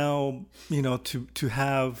to now, to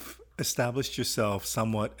have established yourself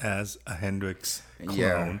somewhat as a Hendrix clone,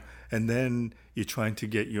 Yeah. and then you're trying to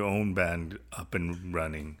get your own band up and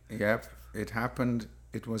running? Yep, it happened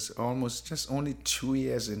it was almost just only 2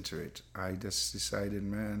 years into it, I just decided,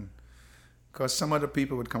 man, because some other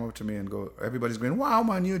people would come up to me and go, everybody's going, wow,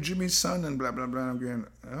 man, you're Jimmy's son, and blah, blah, blah. I'm going,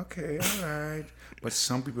 okay, all right. But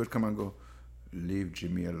some people would come and go, leave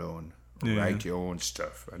Jimmy alone. Yeah. Write your own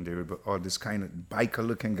stuff. And they would be all this kind of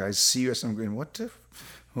biker-looking guys, serious. I'm going, what the?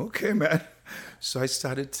 Okay, man. So I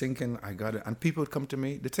started thinking, I got it. And people would come to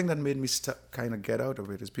me. The thing that made me kind of get out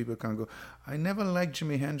of it is people kind of go, I never liked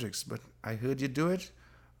Jimi Hendrix, but I heard you do it,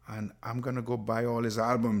 and I'm going to go buy all his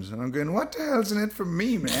albums. And I'm going, what the hell's in it for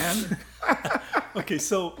me, man? Okay,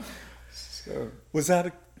 so was that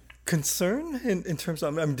a concern in terms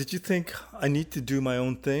of, I mean, did you think I need to do my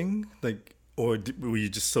own thing? Like, or were you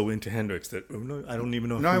just so into Hendrix that, no, I don't even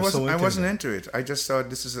know if No, you were so into I wasn't him. into it. I just thought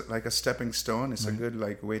this is like a stepping stone. It's a good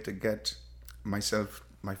like way to get my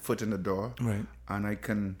foot in the door. Right. And I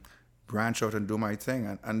can branch out and do my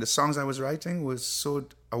thing. And the songs I was writing was so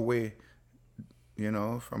away,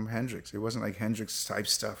 from Hendrix. It wasn't like Hendrix type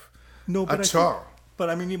stuff. No, but at all.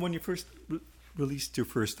 But I mean, when you first released your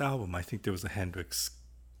first album, I think there was a Hendrix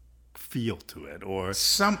feel to it, or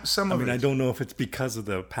Some I of mean, it. I don't know if it's because of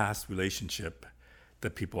the past relationship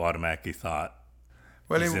that people automatically thought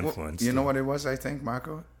he's influenced. You know what it was, I think,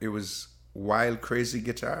 Marco? It was wild, crazy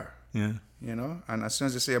guitar. Yeah. And as soon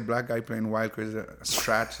as they say a black guy playing wild, crazy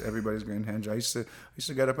Strat, everybody's going Hendrix. I used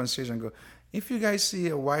to get up on stage and go, if you guys see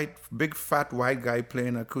a big fat white guy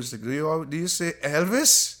playing acoustic, do you say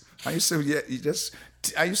Elvis? I used to,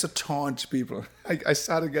 I used to taunt people. I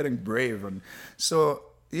started getting brave, and so.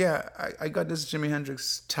 Yeah, I got this Jimi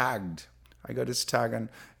Hendrix tagged. I got this tag, and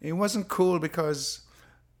it wasn't cool because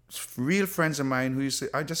real friends of mine who used to,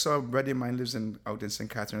 I just saw a buddy of mine lives out in St.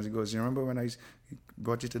 Catharines. He goes, you remember when I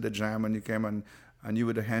brought you to the jam and you came and you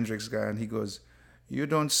were the Hendrix guy? And he goes, you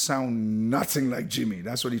don't sound nothing like Jimmy.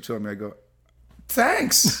 That's what he told me. I go,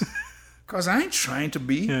 thanks. Because I ain't trying to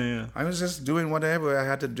be. Yeah. I was just doing whatever I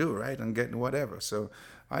had to do, right? And getting whatever. So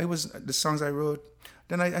the songs I wrote,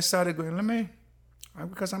 then I started going,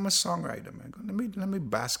 because I'm a songwriter, man. Let me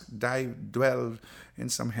dwell in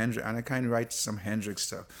some Hendrix, and I kind of write some Hendrix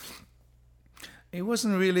stuff. It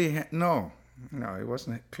wasn't really, no, it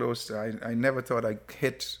wasn't close to, I never thought I'd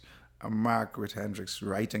hit a mark with Hendrix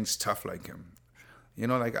writing stuff like him.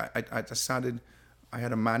 Like I started, I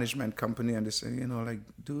had a management company, and they said, like,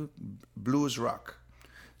 do blues rock.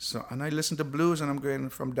 So, and I listened to blues, and I'm going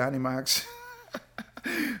from Danny Marks,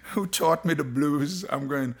 who taught me the blues. I'm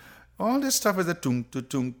going, all this stuff is a tung to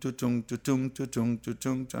tung to tung to tung to tung to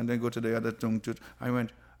tung, and then go to the other tung to. I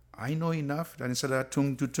went, I know enough that instead of that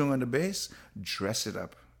tung to tung on the bass, dress it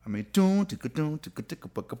up. I mean, tung to tung to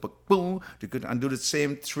boom, and do the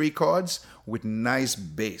same 3 chords with nice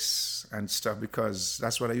bass and stuff, because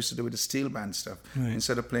that's what I used to do with the steel band stuff. Right.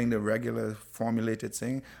 Instead of playing the regular formulated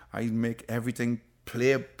thing, I make everything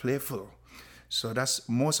playful. So that's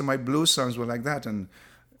most of my blues songs were like that, and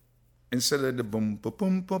instead of the boom, boom,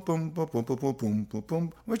 boom, boom, boom, boom, boom, boom, boom, boom,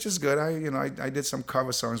 boom, which is good. I did some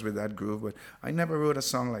cover songs with that groove, but I never wrote a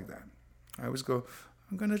song like that. I always go,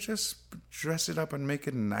 I'm gonna just dress it up and make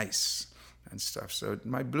it nice and stuff. So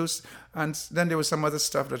my blues, and then there was some other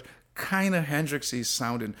stuff that kind of Hendrixy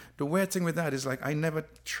sounding. The weird thing with that is like I never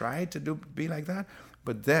tried to be like that,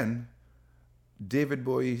 but then David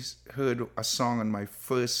Bowie heard a song on my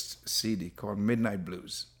first CD called Midnight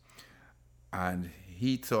Blues, and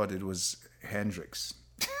he thought it was Hendrix.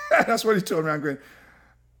 That's what he told me. I'm going,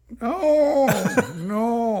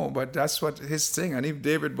 no, but that's what his thing. And if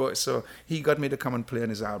David Bowie, so he got me to come and play on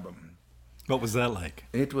his album. What was that like?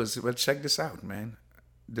 It was, well, check this out, man.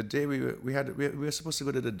 The day we were supposed to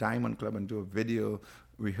go to the Diamond Club and do a video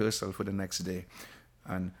rehearsal for the next day.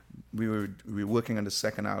 And we were working on the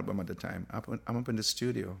second album at the time. I'm up in the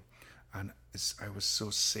studio, and I was so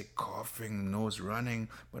sick, coughing, nose running.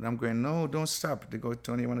 But I'm going, no, don't stop. They go,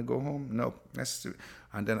 Tony, you want to go home? No, let's do it.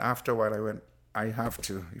 And then after a while, I went, I have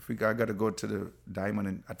to. I got to go to the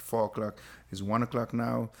Diamond at 4 o'clock. It's 1 o'clock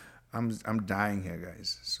now. I'm dying here,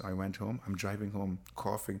 guys. So I went home. I'm driving home,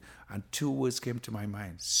 coughing, and 2 words came to my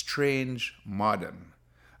mind: strange, modern.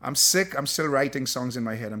 I'm sick. I'm still writing songs in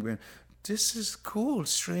my head. I'm going, this is cool,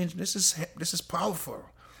 strange. This is powerful.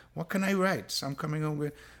 What can I write? So I'm coming home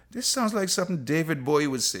with, this sounds like something David Bowie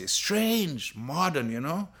would say. Strange,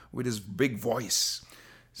 modern, with his big voice.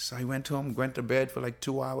 So I went home, went to bed for like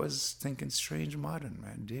 2 hours thinking, strange, modern,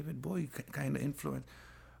 man. David Bowie kind of influenced.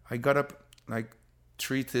 I got up like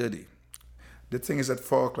 3:30. The thing is at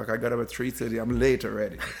 4 o'clock, I got up at 3:30. I'm late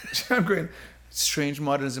already. I'm going, strange,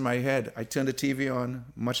 modern is in my head. I turned the TV on,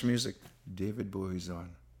 much music. David Bowie's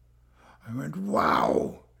on. I went,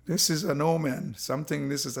 wow. This is an omen,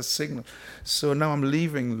 this is a signal. So now I'm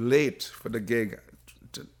leaving late for the gig,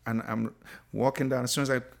 and I'm walking down. As soon as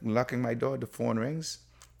I'm locking my door, the phone rings,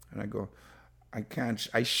 and I go,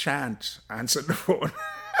 I shan't answer the phone.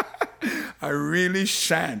 I really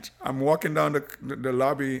shan't. I'm walking down the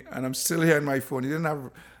lobby, and I'm still hearing my phone. I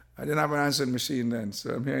didn't have an answering machine then,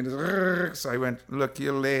 so I'm hearing this. So I went, look,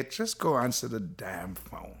 you're late. Just go answer the damn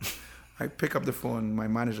phone. I pick up the phone. My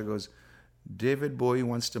manager goes, David Bowie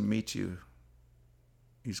wants to meet you.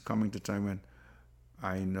 He's coming to town. I went,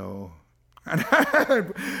 I know.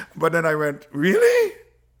 But then I went, really?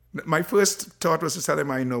 My first thought was to tell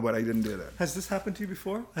him I know, but I didn't do that. Has this happened to you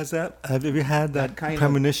before? Have you had that kind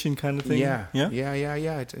premonition kind of thing? Yeah.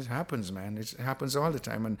 It happens, man. It happens all the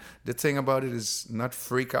time. And the thing about it is not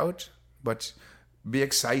freak out, but be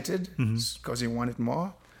excited because you want it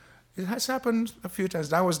more. It has happened a few times.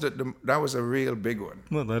 That was a real big one.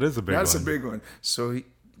 Well, that is a big one. That's a big one. So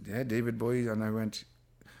David Bowie, and I went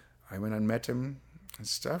and met him and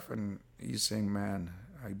stuff, and he's saying, man,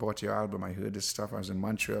 I bought your album. I heard this stuff. I was in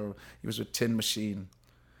Montreal. He was with Tin Machine,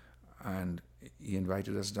 and he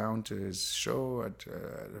invited us down to his show at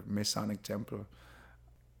the Masonic Temple.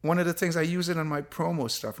 One of the things I use it on my promo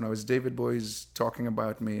stuff now is David Bowie's talking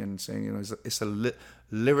about me and saying, you know, it's a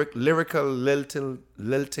lyrical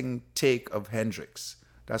lilting take of Hendrix.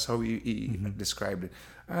 That's how he described it.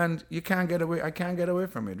 And I can't get away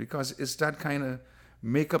from it because it's that kind of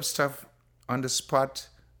make-up stuff on the spot.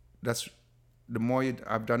 That's the more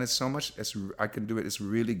I've done it so much, I can do it. It's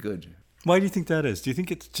really good. Why do you think that is? Do you think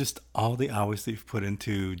it's just all the hours that you've put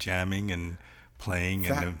into jamming and playing?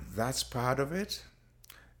 That's part of it.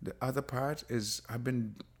 The other part is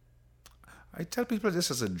I tell people this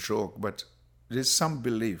as a joke, but there's some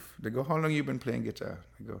belief. They go, how long you been playing guitar?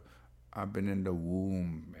 I go, I've been in the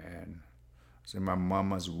womb, man. It's in my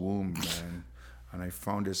mama's womb, man. And I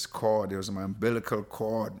found this cord. It was my umbilical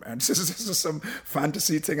cord, man. This is some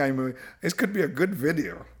fantasy thing. It could be a good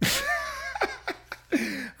video.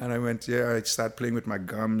 And I went, I started playing with my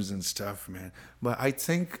gums and stuff, man. But I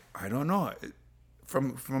think, I don't know,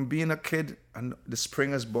 from being a kid and the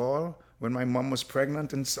Springer's Ball, when my mom was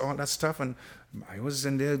pregnant and all that stuff, and I was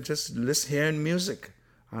in there just hearing music.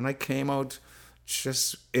 And I came out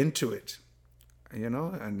just into it, you know,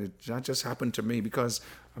 and that just happened to me because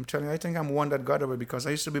I'm telling you, I think I'm one that got away because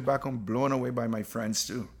I used to be back home blown away by my friends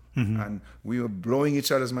too. And we were blowing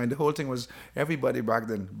each other's mind. The whole thing was everybody back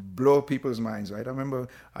then blow people's minds, right? I remember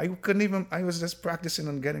I was just practicing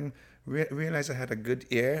on getting, realized I had a good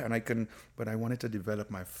ear but I wanted to develop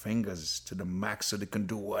my fingers to the max so they can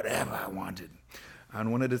do whatever I wanted.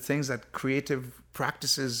 And one of the things that creative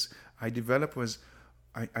practices I developed was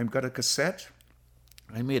I got a cassette.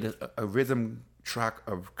 I made a rhythm track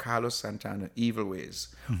of Carlos Santana, Evil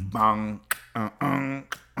Ways. Bang,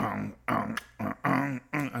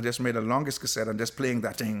 I just made the longest cassette and just playing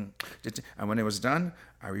that thing. And when it was done,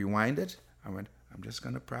 I rewinded. I went, I'm just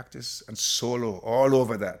going to practice and solo all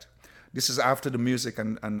over that. This is after the music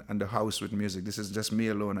and the house with music. This is just me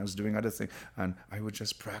alone. I was doing other things. And I would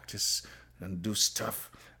just practice and do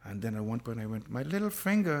stuff. And then at one point I went, my little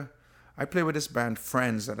finger. I play with this band,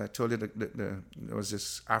 Friends, that I told you there was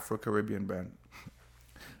this Afro-Caribbean band.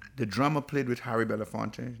 The drummer played with Harry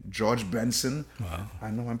Belafonte, George Benson. Wow.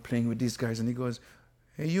 I know I'm playing with these guys. And he goes,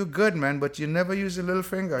 hey, you good, man, but you never use a little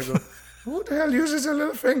finger. I go, who the hell uses a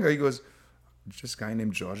little finger? He goes, this guy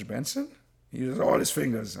named George Benson? He uses all his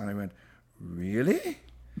fingers. And I went, really?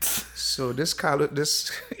 So this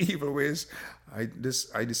Evil Ways, I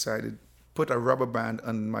decided, put a rubber band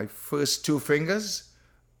on my first two fingers,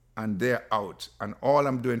 and they're out. And all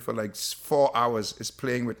I'm doing for like 4 hours is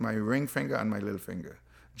playing with my ring finger and my little finger,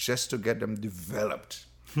 just to get them developed.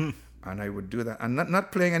 And I would do that. And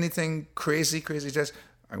not playing anything crazy, just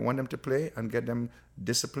I want them to play and get them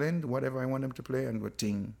disciplined, whatever I want them to play, and go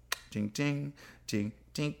ting, ting, ting, ting,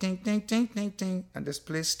 ting, ting, ting, ting, ting, ting, and just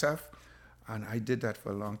play stuff. And I did that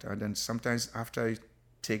for a long time. And then sometimes after I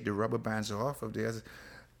take the rubber bands off of theirs,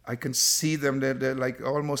 I can see them, they're like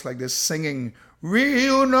almost like they're singing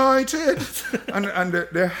reunited and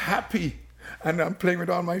they're happy, and I'm playing with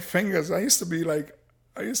all my fingers. I used to be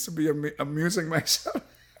amusing myself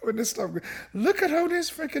with this stuff. Look at how these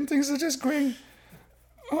freaking things are just going.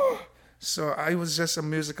 Oh, so I was just a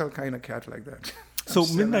musical kind of cat like that. So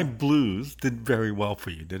Midnight Blues did very well for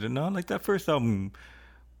you, did it not? Like that first album,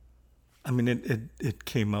 I mean, it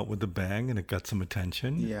came out with a bang and it got some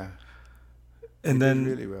attention. Yeah. And then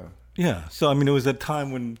did really well. Yeah. So I mean, it was a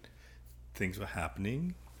time when things were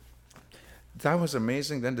happening. That was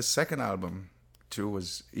amazing. Then the second album too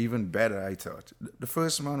was even better, I thought. The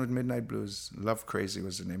first one with Midnight Blues, Love Crazy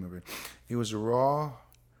was the name of it. It was raw.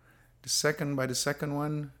 By the second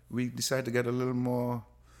one, we decided to get a little more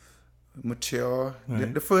mature.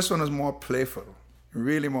 The first one was more playful,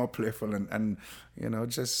 really more playful, and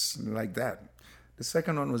just like that. The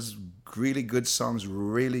second one was really good songs,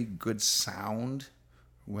 really good sound,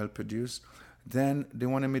 well produced. Then they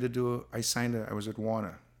wanted me to do. I was at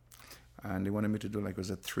Warner, and they wanted me to do like it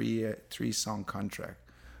was a 3-song contract,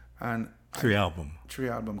 and 3-album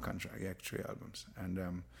contract. Yeah, 3 albums.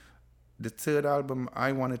 And the third album,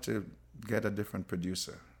 I wanted to get a different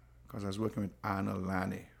producer because I was working with Arnold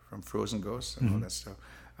Lanni from Frozen Ghosts and all that stuff.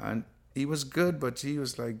 And he was good, but he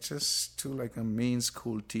was like just too like a mean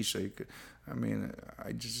school teacher.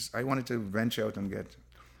 I wanted to venture out and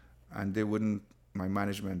and they wouldn't. My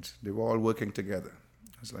management, they were all working together.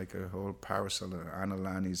 It was like a whole parasol. Arnold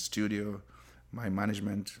Lanni's studio, my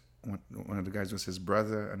management. One of the guys was his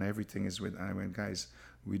brother, and everything is with. And I went, guys,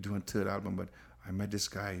 we're doing 3rd album, but I met this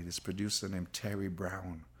producer named Terry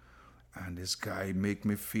Brown, and this guy make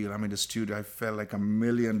me feel. I'm in the studio. I felt like $1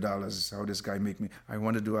 million. How this guy make me. I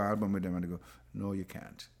want to do an album with him, and they go, no, you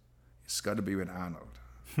can't. It's got to be with Arnold.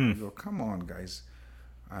 I go, come on, guys.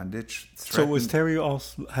 And they so was Terry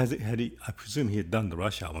also? Had he? I presume he had done the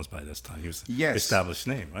Rush albums by this time. He was an established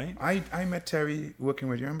name, right? I met Terry working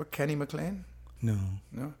with. You remember Kenny McLean? No.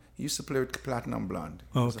 He used to play with Platinum Blonde.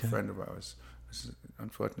 He was a friend of ours.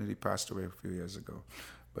 Unfortunately, passed away a few years ago.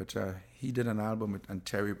 But he did an album and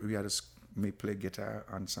Terry. We had me play guitar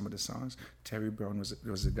on some of the songs. Terry Brown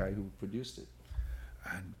was the guy who produced it.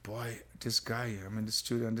 And boy, this guy, I'm in the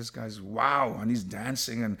studio and this guy's wow, and he's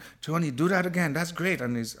dancing and Tony, do that again. That's great.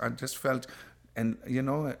 And I just felt,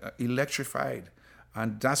 electrified.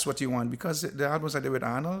 And that's what you want because the albums I did with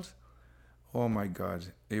Arnold, oh my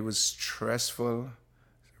God, it was stressful,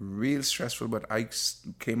 real stressful. But I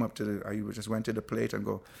came up I just went to the plate and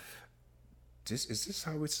go, is this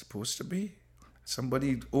how it's supposed to be?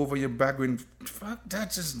 Somebody over your back going, fuck,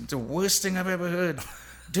 that's just the worst thing I've ever heard.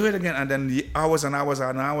 Do it again. And then the hours and hours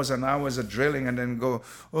and hours and hours of drilling and then go,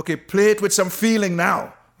 okay, play it with some feeling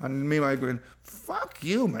now. And meanwhile going, fuck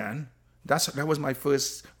you, man. That was my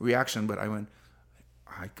first reaction. But I went,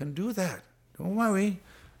 I can do that. Don't worry.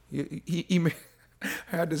 I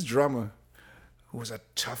had this drummer who was a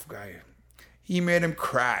tough guy. He made him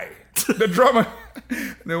cry. The drummer,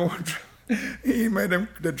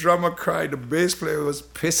 the drummer cried. The bass player was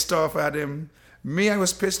pissed off at him. Me, I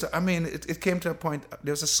was pissed. I mean, it came to a point.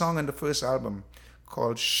 There was a song on the first album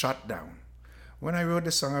called Shut Down. When I wrote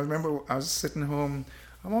the song, I remember I was sitting home.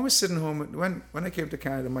 I'm always sitting home. When I came to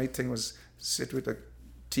Canada, my thing was sit with the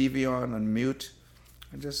TV on mute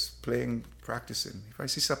and just practicing. If I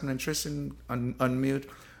see something interesting, on mute.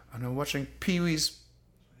 And I'm watching Pee Wee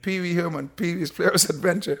Herman, Pee Wee's Player's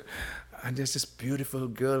Adventure. And there's this beautiful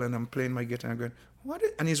girl, and I'm playing my guitar. I'm going,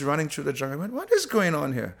 and he's running through the jungle. I went, what is going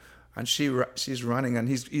on here? And she's running, and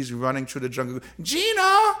he's running through the jungle.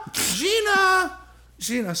 Gina.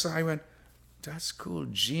 So I went, that's cool,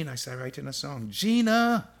 Gina. I started writing a song.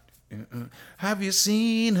 Gina, have you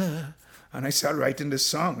seen her? And I started writing this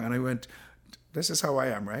song, and I went, this is how I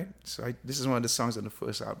am, right? So this is one of the songs on the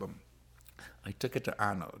first album. I took it to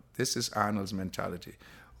Arnold. This is Arnold's mentality.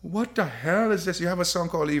 What the hell is this? You have a song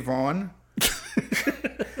called Yvonne.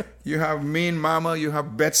 You have Mean Mama. You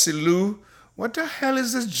have Betsy Lou. What the hell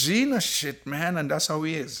is this Gina shit, man? And that's how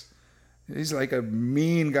he is. He's like a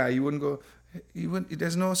mean guy.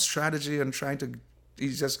 There's no strategy and trying to,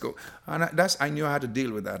 he just go. And I knew I had to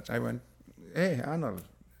deal with that. I went, hey, Arnold,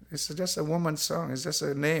 it's just a woman's song. It's just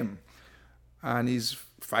a name. And he's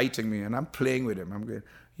fighting me and I'm playing with him. I'm going,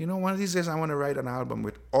 one of these days I want to write an album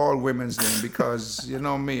with all women's names because, you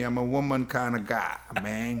know me, I'm a woman kind of guy,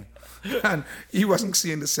 man. And he wasn't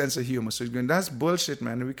seeing the sense of humor. So he's going, that's bullshit,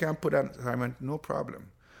 man. We can't put that. I went, no problem.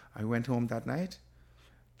 I went home that night,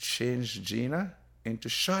 changed Gina into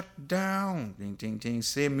Shut Down. Ding, ding, ding.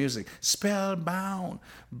 Same music. Spellbound.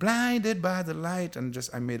 Blinded by the light. And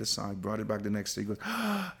I made a song. Brought it back the next day. He goes,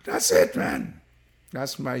 that's it, man.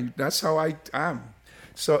 That's how I am.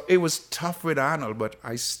 So it was tough with Arnold, but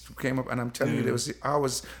I came up and I'm telling you,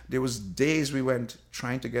 there was days we went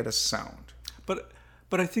trying to get a sound.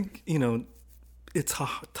 But I think, it's a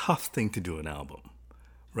tough thing to do an album,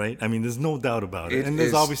 right? I mean, there's no doubt about it. And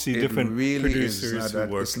there's obviously different producers who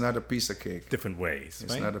work. It's not a piece of cake. Different ways,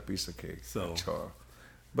 It's not a piece of cake so. At all.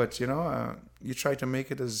 But, you try to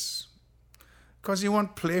make it as... Because you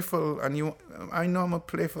want playful, and I know I'm a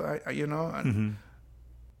playful, and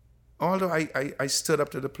although I stood up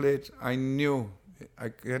to the plate, I knew,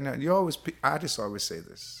 artists always say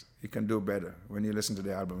this, you can do better when you listen to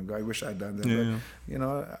the album. I wish I'd done that. Yeah.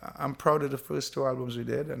 But, I'm proud of the first 2 albums we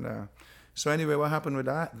did. And so anyway, what happened with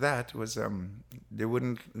that was they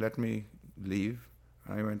wouldn't let me leave.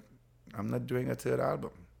 I went, I'm not doing a 3rd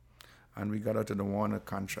album. and we got out of the Warner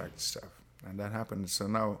contract stuff, and that happened. So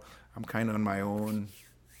now I'm kind of on my own,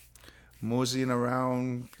 moseying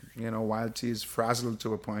around, Wild Teas, frazzled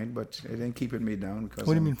to a point, but it ain't keeping me down. Because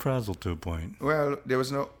what do you mean frazzled to a point? Well,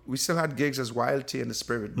 we still had gigs as Wild Tea and the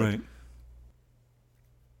Spirit, but Right.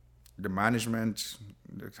 the management,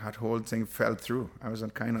 that whole thing fell through. I was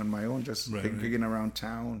kind of on my own, just gigging around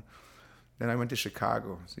town. Then I went to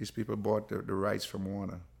Chicago. These people bought the rights from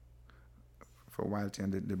Warner for Wild Tea,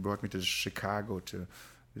 and they brought me to Chicago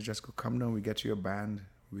they just go, come down, we get you a band,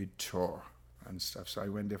 we tour and stuff. So I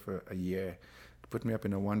went there for a year. Put me up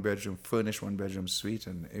in a furnished one-bedroom suite,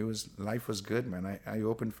 and life was good, man. I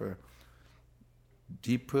opened for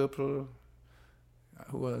Deep Purple,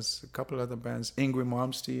 who was a couple other bands, Ingrid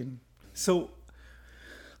Malmsteen. So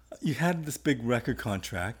you had this big record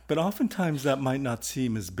contract, but oftentimes that might not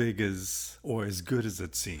seem as big as or as good as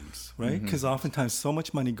it seems, right? Because oftentimes so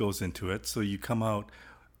much money goes into it, so you come out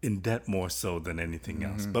in debt more so than anything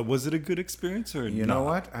else. But was it a good experience or You know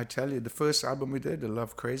what? I tell you, the first album we did, The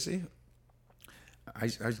Love Crazy, I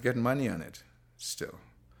was getting money on it still.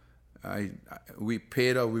 We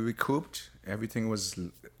paid or we recouped. Everything was,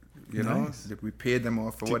 we paid them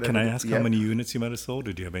off for whatever. Can I ask how many units you might have sold,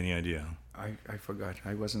 or do you have any idea? I forgot.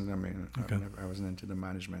 I wasn't into the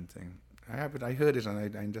management thing. I heard it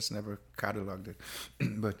and I just never cataloged it.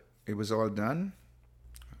 But it was all done.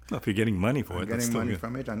 Well, if you're getting money for it, that's getting still money good.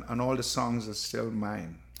 from it, and all the songs are still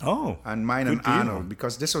mine. Oh, and mine good and deal. Arnold,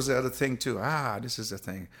 because this was the other thing too. This is the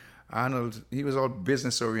thing. Arnold, he was all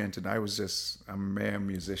business oriented. I was just a mere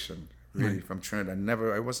musician, really, from Trinidad.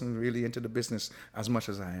 I wasn't really into the business as much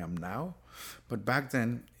as I am now. But back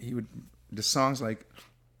then, the songs like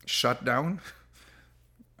Shut Down,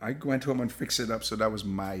 I went home and fixed it up, so that was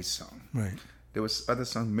my song. Right. There was other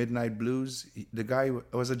songs, Midnight Blues. The guy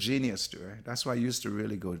was a genius too. Right? That's why I used to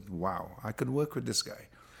really go, wow, I could work with this guy.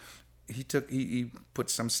 He put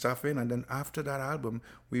some stuff in, and then after that album,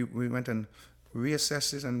 we went and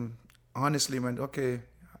reassessed it and honestly went, okay,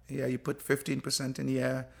 yeah, you put 15% in,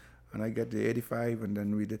 yeah, and I get the 85, and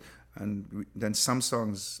then we did, then some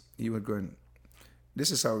songs he would go, this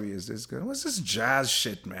is how he is. This guy, what's this jazz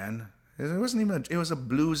shit, man? It wasn't even. It was a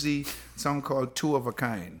bluesy song called "Two of a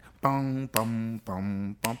Kind." Bum bum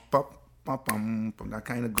bum bum bum bum bum bum. That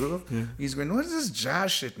kind of groove. Yeah. He's going, what is this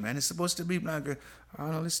jazz shit, man? It's supposed to be like,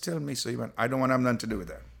 oh, let's tell me. So he went, I don't want to have nothing to do with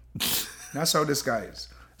that. That's how this guy is.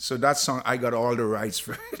 So that song, I got all the rights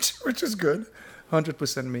for it, which is good,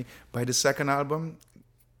 100% me. By the second album,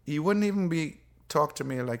 he wouldn't even talk to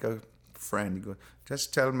me like a friend. He go,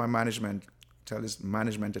 just tell his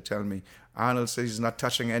management to tell me, Arnold says he's not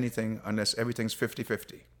touching anything unless everything's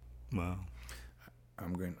 50-50. Wow.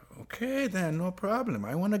 I'm going, okay, then, no problem.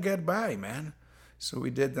 I want to get by, man. So we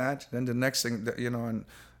did that. Then the next thing, and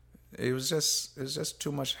it was just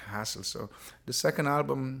too much hassle. So the second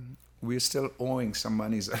album, we're still owing some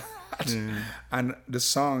monies. And the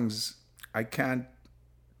songs,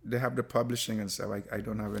 they have the publishing and stuff. I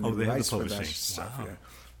don't have any rights for that stuff. Wow.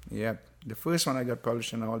 Yeah. The first one I got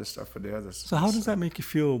published and all the stuff for the others. So how does that make you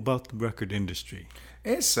feel about the record industry?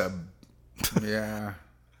 It's a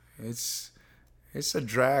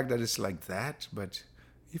drag that is like that. But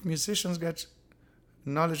if musicians get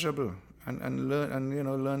knowledgeable and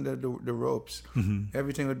learn the ropes,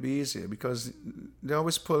 everything would be easier, because they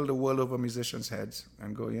always pull the wool over musicians' heads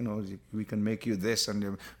and go, we can make you this, and they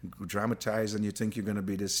dramatize, and you think you're going to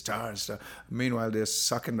be this star and stuff. Meanwhile, they're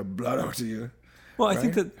sucking the blood out of you. Well, I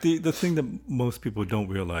think that the thing that most people don't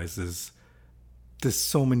realize is there's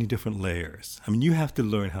so many different layers. I mean, you have to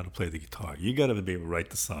learn how to play the guitar. You got to be able to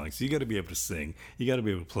write the songs. You got to be able to sing. You got to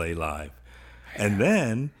be able to play live. And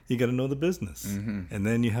then you got to know the business. And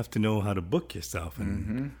then you have to know how to book yourself.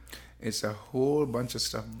 And It's a whole bunch of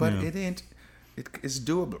stuff. But it's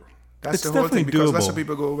doable. That's It's the whole thing. Because doable. lots of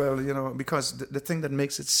people go, well, because the thing that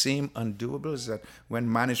makes it seem undoable is that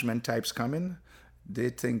when management types come in, they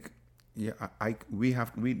think,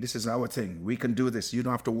 this is our thing. We can do this. You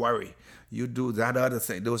don't have to worry. You do that other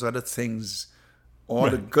thing, those other things, all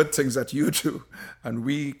the good things that you do, and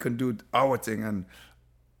we can do our thing. And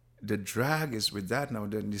the drag is with that now.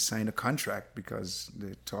 Then you sign a contract because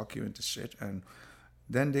they talk you into shit, and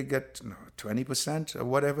then they get 20% or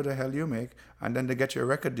whatever the hell you make, and then they get your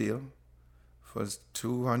record deal for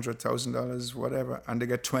 $200,000, whatever, and they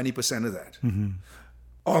get 20% of that.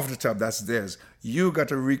 Off the top, that's theirs. You got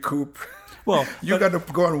to recoup. Well, you got to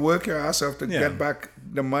go and work your ass off to get back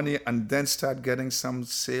the money, and then start getting some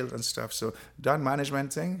sales and stuff. So that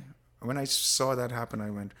management thing, when I saw that happen,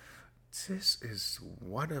 I went, this is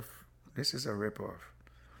a ripoff.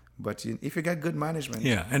 But if you get good management,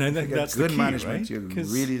 and I think that's good the key, management, right? you're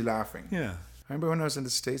really laughing. Yeah. remember when I was in the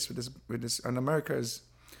States with this, and America is,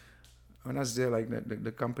 when I was there, like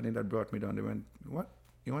the company that brought me down, they went, "What?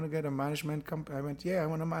 You want to get a management company?" I went, "Yeah, I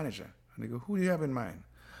want a manager." And they go, "Who do you have in mind?"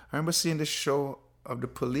 I remember seeing this show of The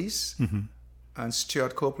Police and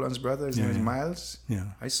Stuart Copeland's brother, his name is Miles. Yeah.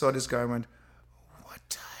 I saw this guy and went, "What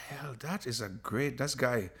the hell? That is a great, that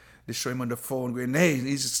guy." They show him on the phone going, "Hey,"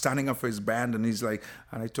 he's standing up for his band, and he's like,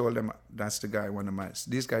 and I told them, "That's the guy I want to manage."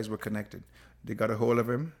 These guys were connected. They got a hold of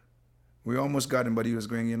him. We almost got him, but he was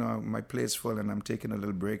going, "My plate's full and I'm taking a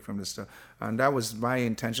little break from this stuff." And that was my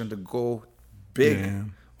intention, to go big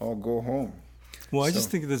or go home. Well, I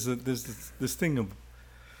just think there's this thing of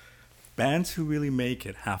bands who really make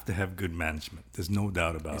it have to have good management. There's no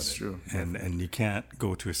doubt about it. It's true. And you can't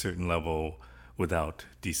go to a certain level without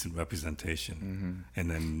decent representation.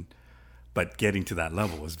 And then, but getting to that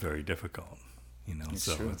level is very difficult. It's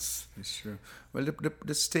so true. it's true. Well,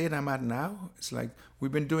 the state I'm at now, it's like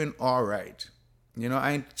we've been doing all right.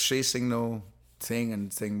 I ain't chasing no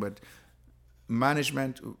thing, but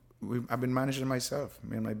management, I've been managing myself,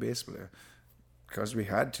 me and my bass player, because we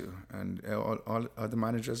had to. And all other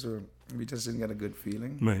managers, we just didn't get a good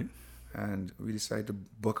feeling. right. And we decided to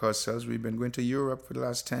book ourselves. We've been going to Europe for the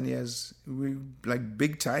last 10 years. We like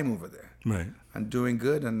big time over there. Right. And doing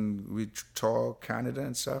good. And we tour Canada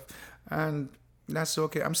and stuff. And that's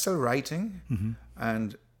okay. I'm still writing.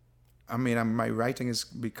 And I mean, my writing is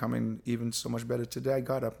becoming even so much better. Today I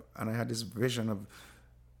got up and I had this vision of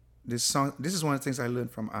this song. This is one of the things I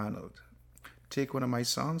learned from Arnold. Take one of my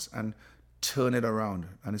songs and turn it around.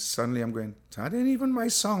 And suddenly I'm going, that ain't even my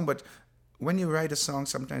song. But when you write a song,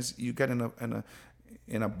 sometimes you get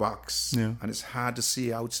in a box, and it's hard to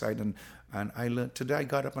see outside. And I learned today. I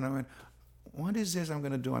got up and I went, "What is this? I'm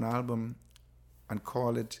going to do an album, and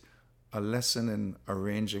call it a lesson in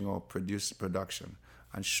arranging or production,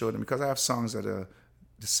 and show them, because I have songs that are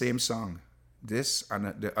the same song, this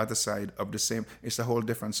and the other side of the same. It's a whole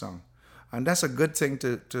different song, and that's a good thing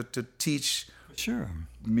to teach." Sure.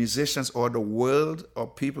 Musicians or the world or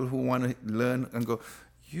people who want to learn and go,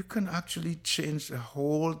 you can actually change the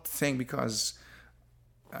whole thing, because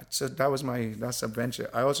that's a venture.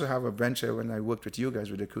 I also have a venture when I worked with you guys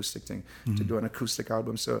with the acoustic thing to do an acoustic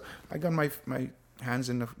album. So I got my hands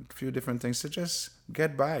in a few different things to just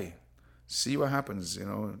get by, see what happens.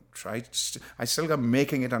 I still got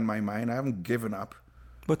making it on my mind. I haven't given up.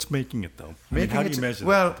 What's making it though? How do you measure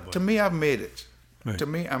well, that? to me, I've made it. Right. To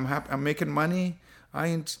me, I'm happy. I'm making money. I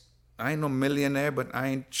ain't no millionaire, but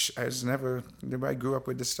I was never. I grew up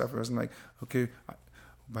with this stuff. I was like, okay,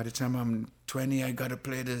 by the time I'm 20, I gotta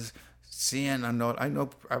play this CN and all. I know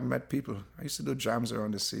I've met people. I used to do jams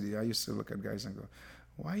around the city. I used to look at guys and go,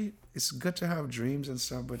 why? It's good to have dreams and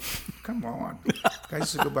stuff, but come on. Guys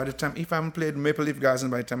used to go, by the time, if I haven't played Maple Leaf Garden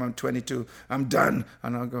by the time I'm 22, I'm done.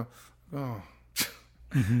 And I'll go, oh.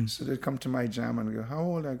 So they come to my jam and go, how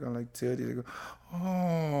old? I go, like 30. They go,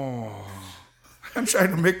 oh. I'm trying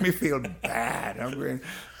to make me feel bad. I'm going,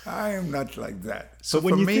 I am not like that. So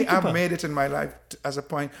for me, I've made it in my life as a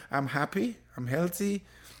point. I'm happy. I'm healthy.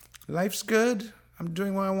 Life's good. I'm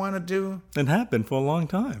doing what I want to do. And have been for a long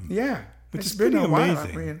time. Yeah. Which it's is been pretty a while.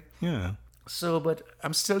 amazing. I mean, yeah. So, but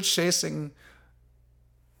I'm still chasing.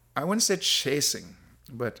 I wouldn't say chasing,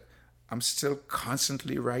 but I'm still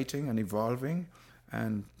constantly writing and evolving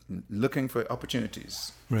and looking for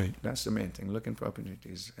opportunities. Right. That's the main thing, looking for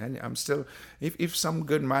opportunities. And I'm still, if some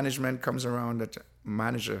good management comes around, that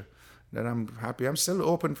I'm happy. I'm still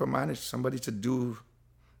open for somebody to do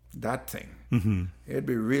that thing. It'd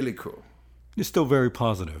be really cool. You're still very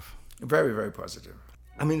positive. Very, very positive.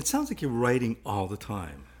 I mean, it sounds like you're writing all the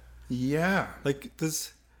time. Yeah. Like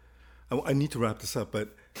this, I need to wrap this up, but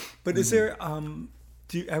is there,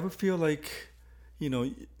 do you ever feel like,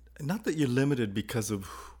 not that you're limited because of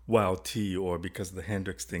Wild T or because of the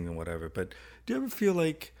Hendrix thing and whatever, but do you ever feel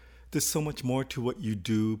like there's so much more to what you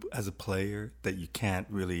do as a player that you can't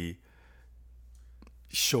really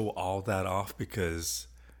show all that off because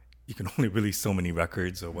you can only release so many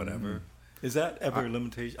records or whatever? Is that ever a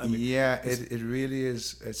limitation? I mean, yeah, it really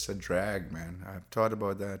is. It's a drag, man. I've thought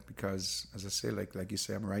about that because, as I say, like you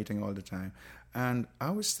say, I'm writing all the time. And I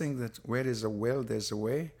always think that where there's a will, there's a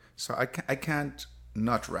way. So I can't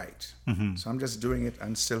not write. So I'm just doing it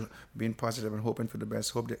and still being positive and hoping for the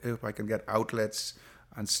best. Hope I can get outlets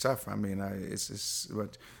and stuff. I mean,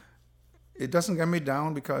 but it doesn't get me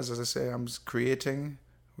down because, as I say, I'm creating,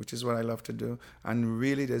 which is what I love to do. And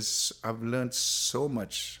really, I've learned so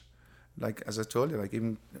much. Like, as I told you, like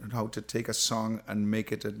even how to take a song and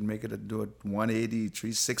make it do a 180,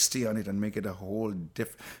 360 on it and make it a whole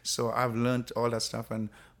So I've learned all that stuff, and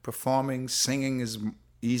performing, singing is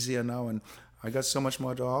easier now. And I got so much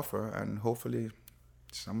more to offer, and hopefully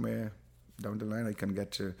somewhere down the line I can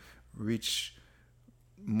get to reach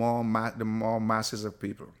the more masses of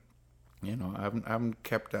people. You know, I haven't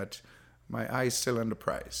kept that. My eye is still on the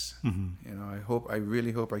prize. You know, I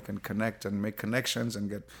really hope I can connect and make connections and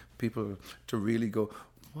get people to really go,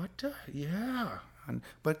 what the, yeah.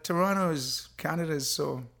 But Canada is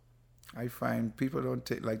so, I find people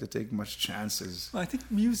don't like to take much chances. Well, I think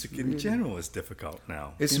music in general is difficult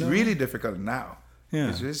now. It's really difficult now.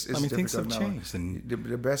 Yeah. It's I mean, things have now. changed. And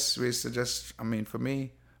The best way is to just, I mean, for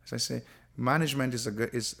me, as I say, management is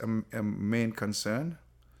a main concern.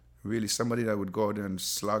 Really, somebody that would go out there and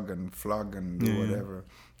slug and flog and do whatever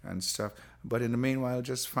and stuff. But in the meanwhile,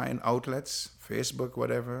 just find outlets, Facebook,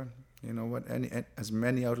 whatever, you know, as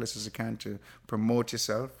many outlets as you can to promote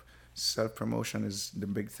yourself. Self-promotion is the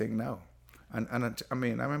big thing now. And I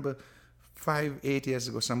mean, I remember 5-8 years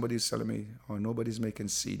ago, somebody was telling me, oh, nobody's making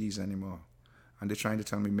CDs anymore. And they're trying to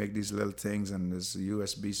tell me make these little things and there's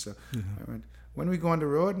USB stuff. I went, when we go on the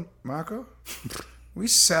road, Marco, we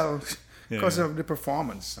sell because of the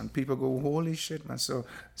performance. And people go, holy shit, man. So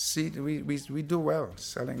we do well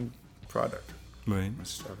selling product and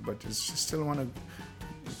stuff. But it's still want to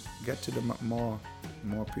get to the more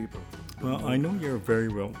people. well, I know you're a very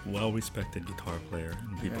well-respected guitar player,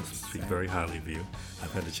 and people speak very highly of you.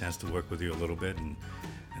 I've had the chance to work with you a little bit, and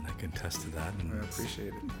I can attest to that. And I appreciate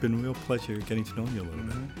it. It's been a real pleasure getting to know you a little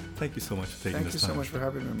bit. Thank you so much for taking Thank this you time. so much for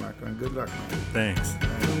having me, Marco, and good luck, man. Thanks.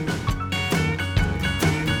 Thank you.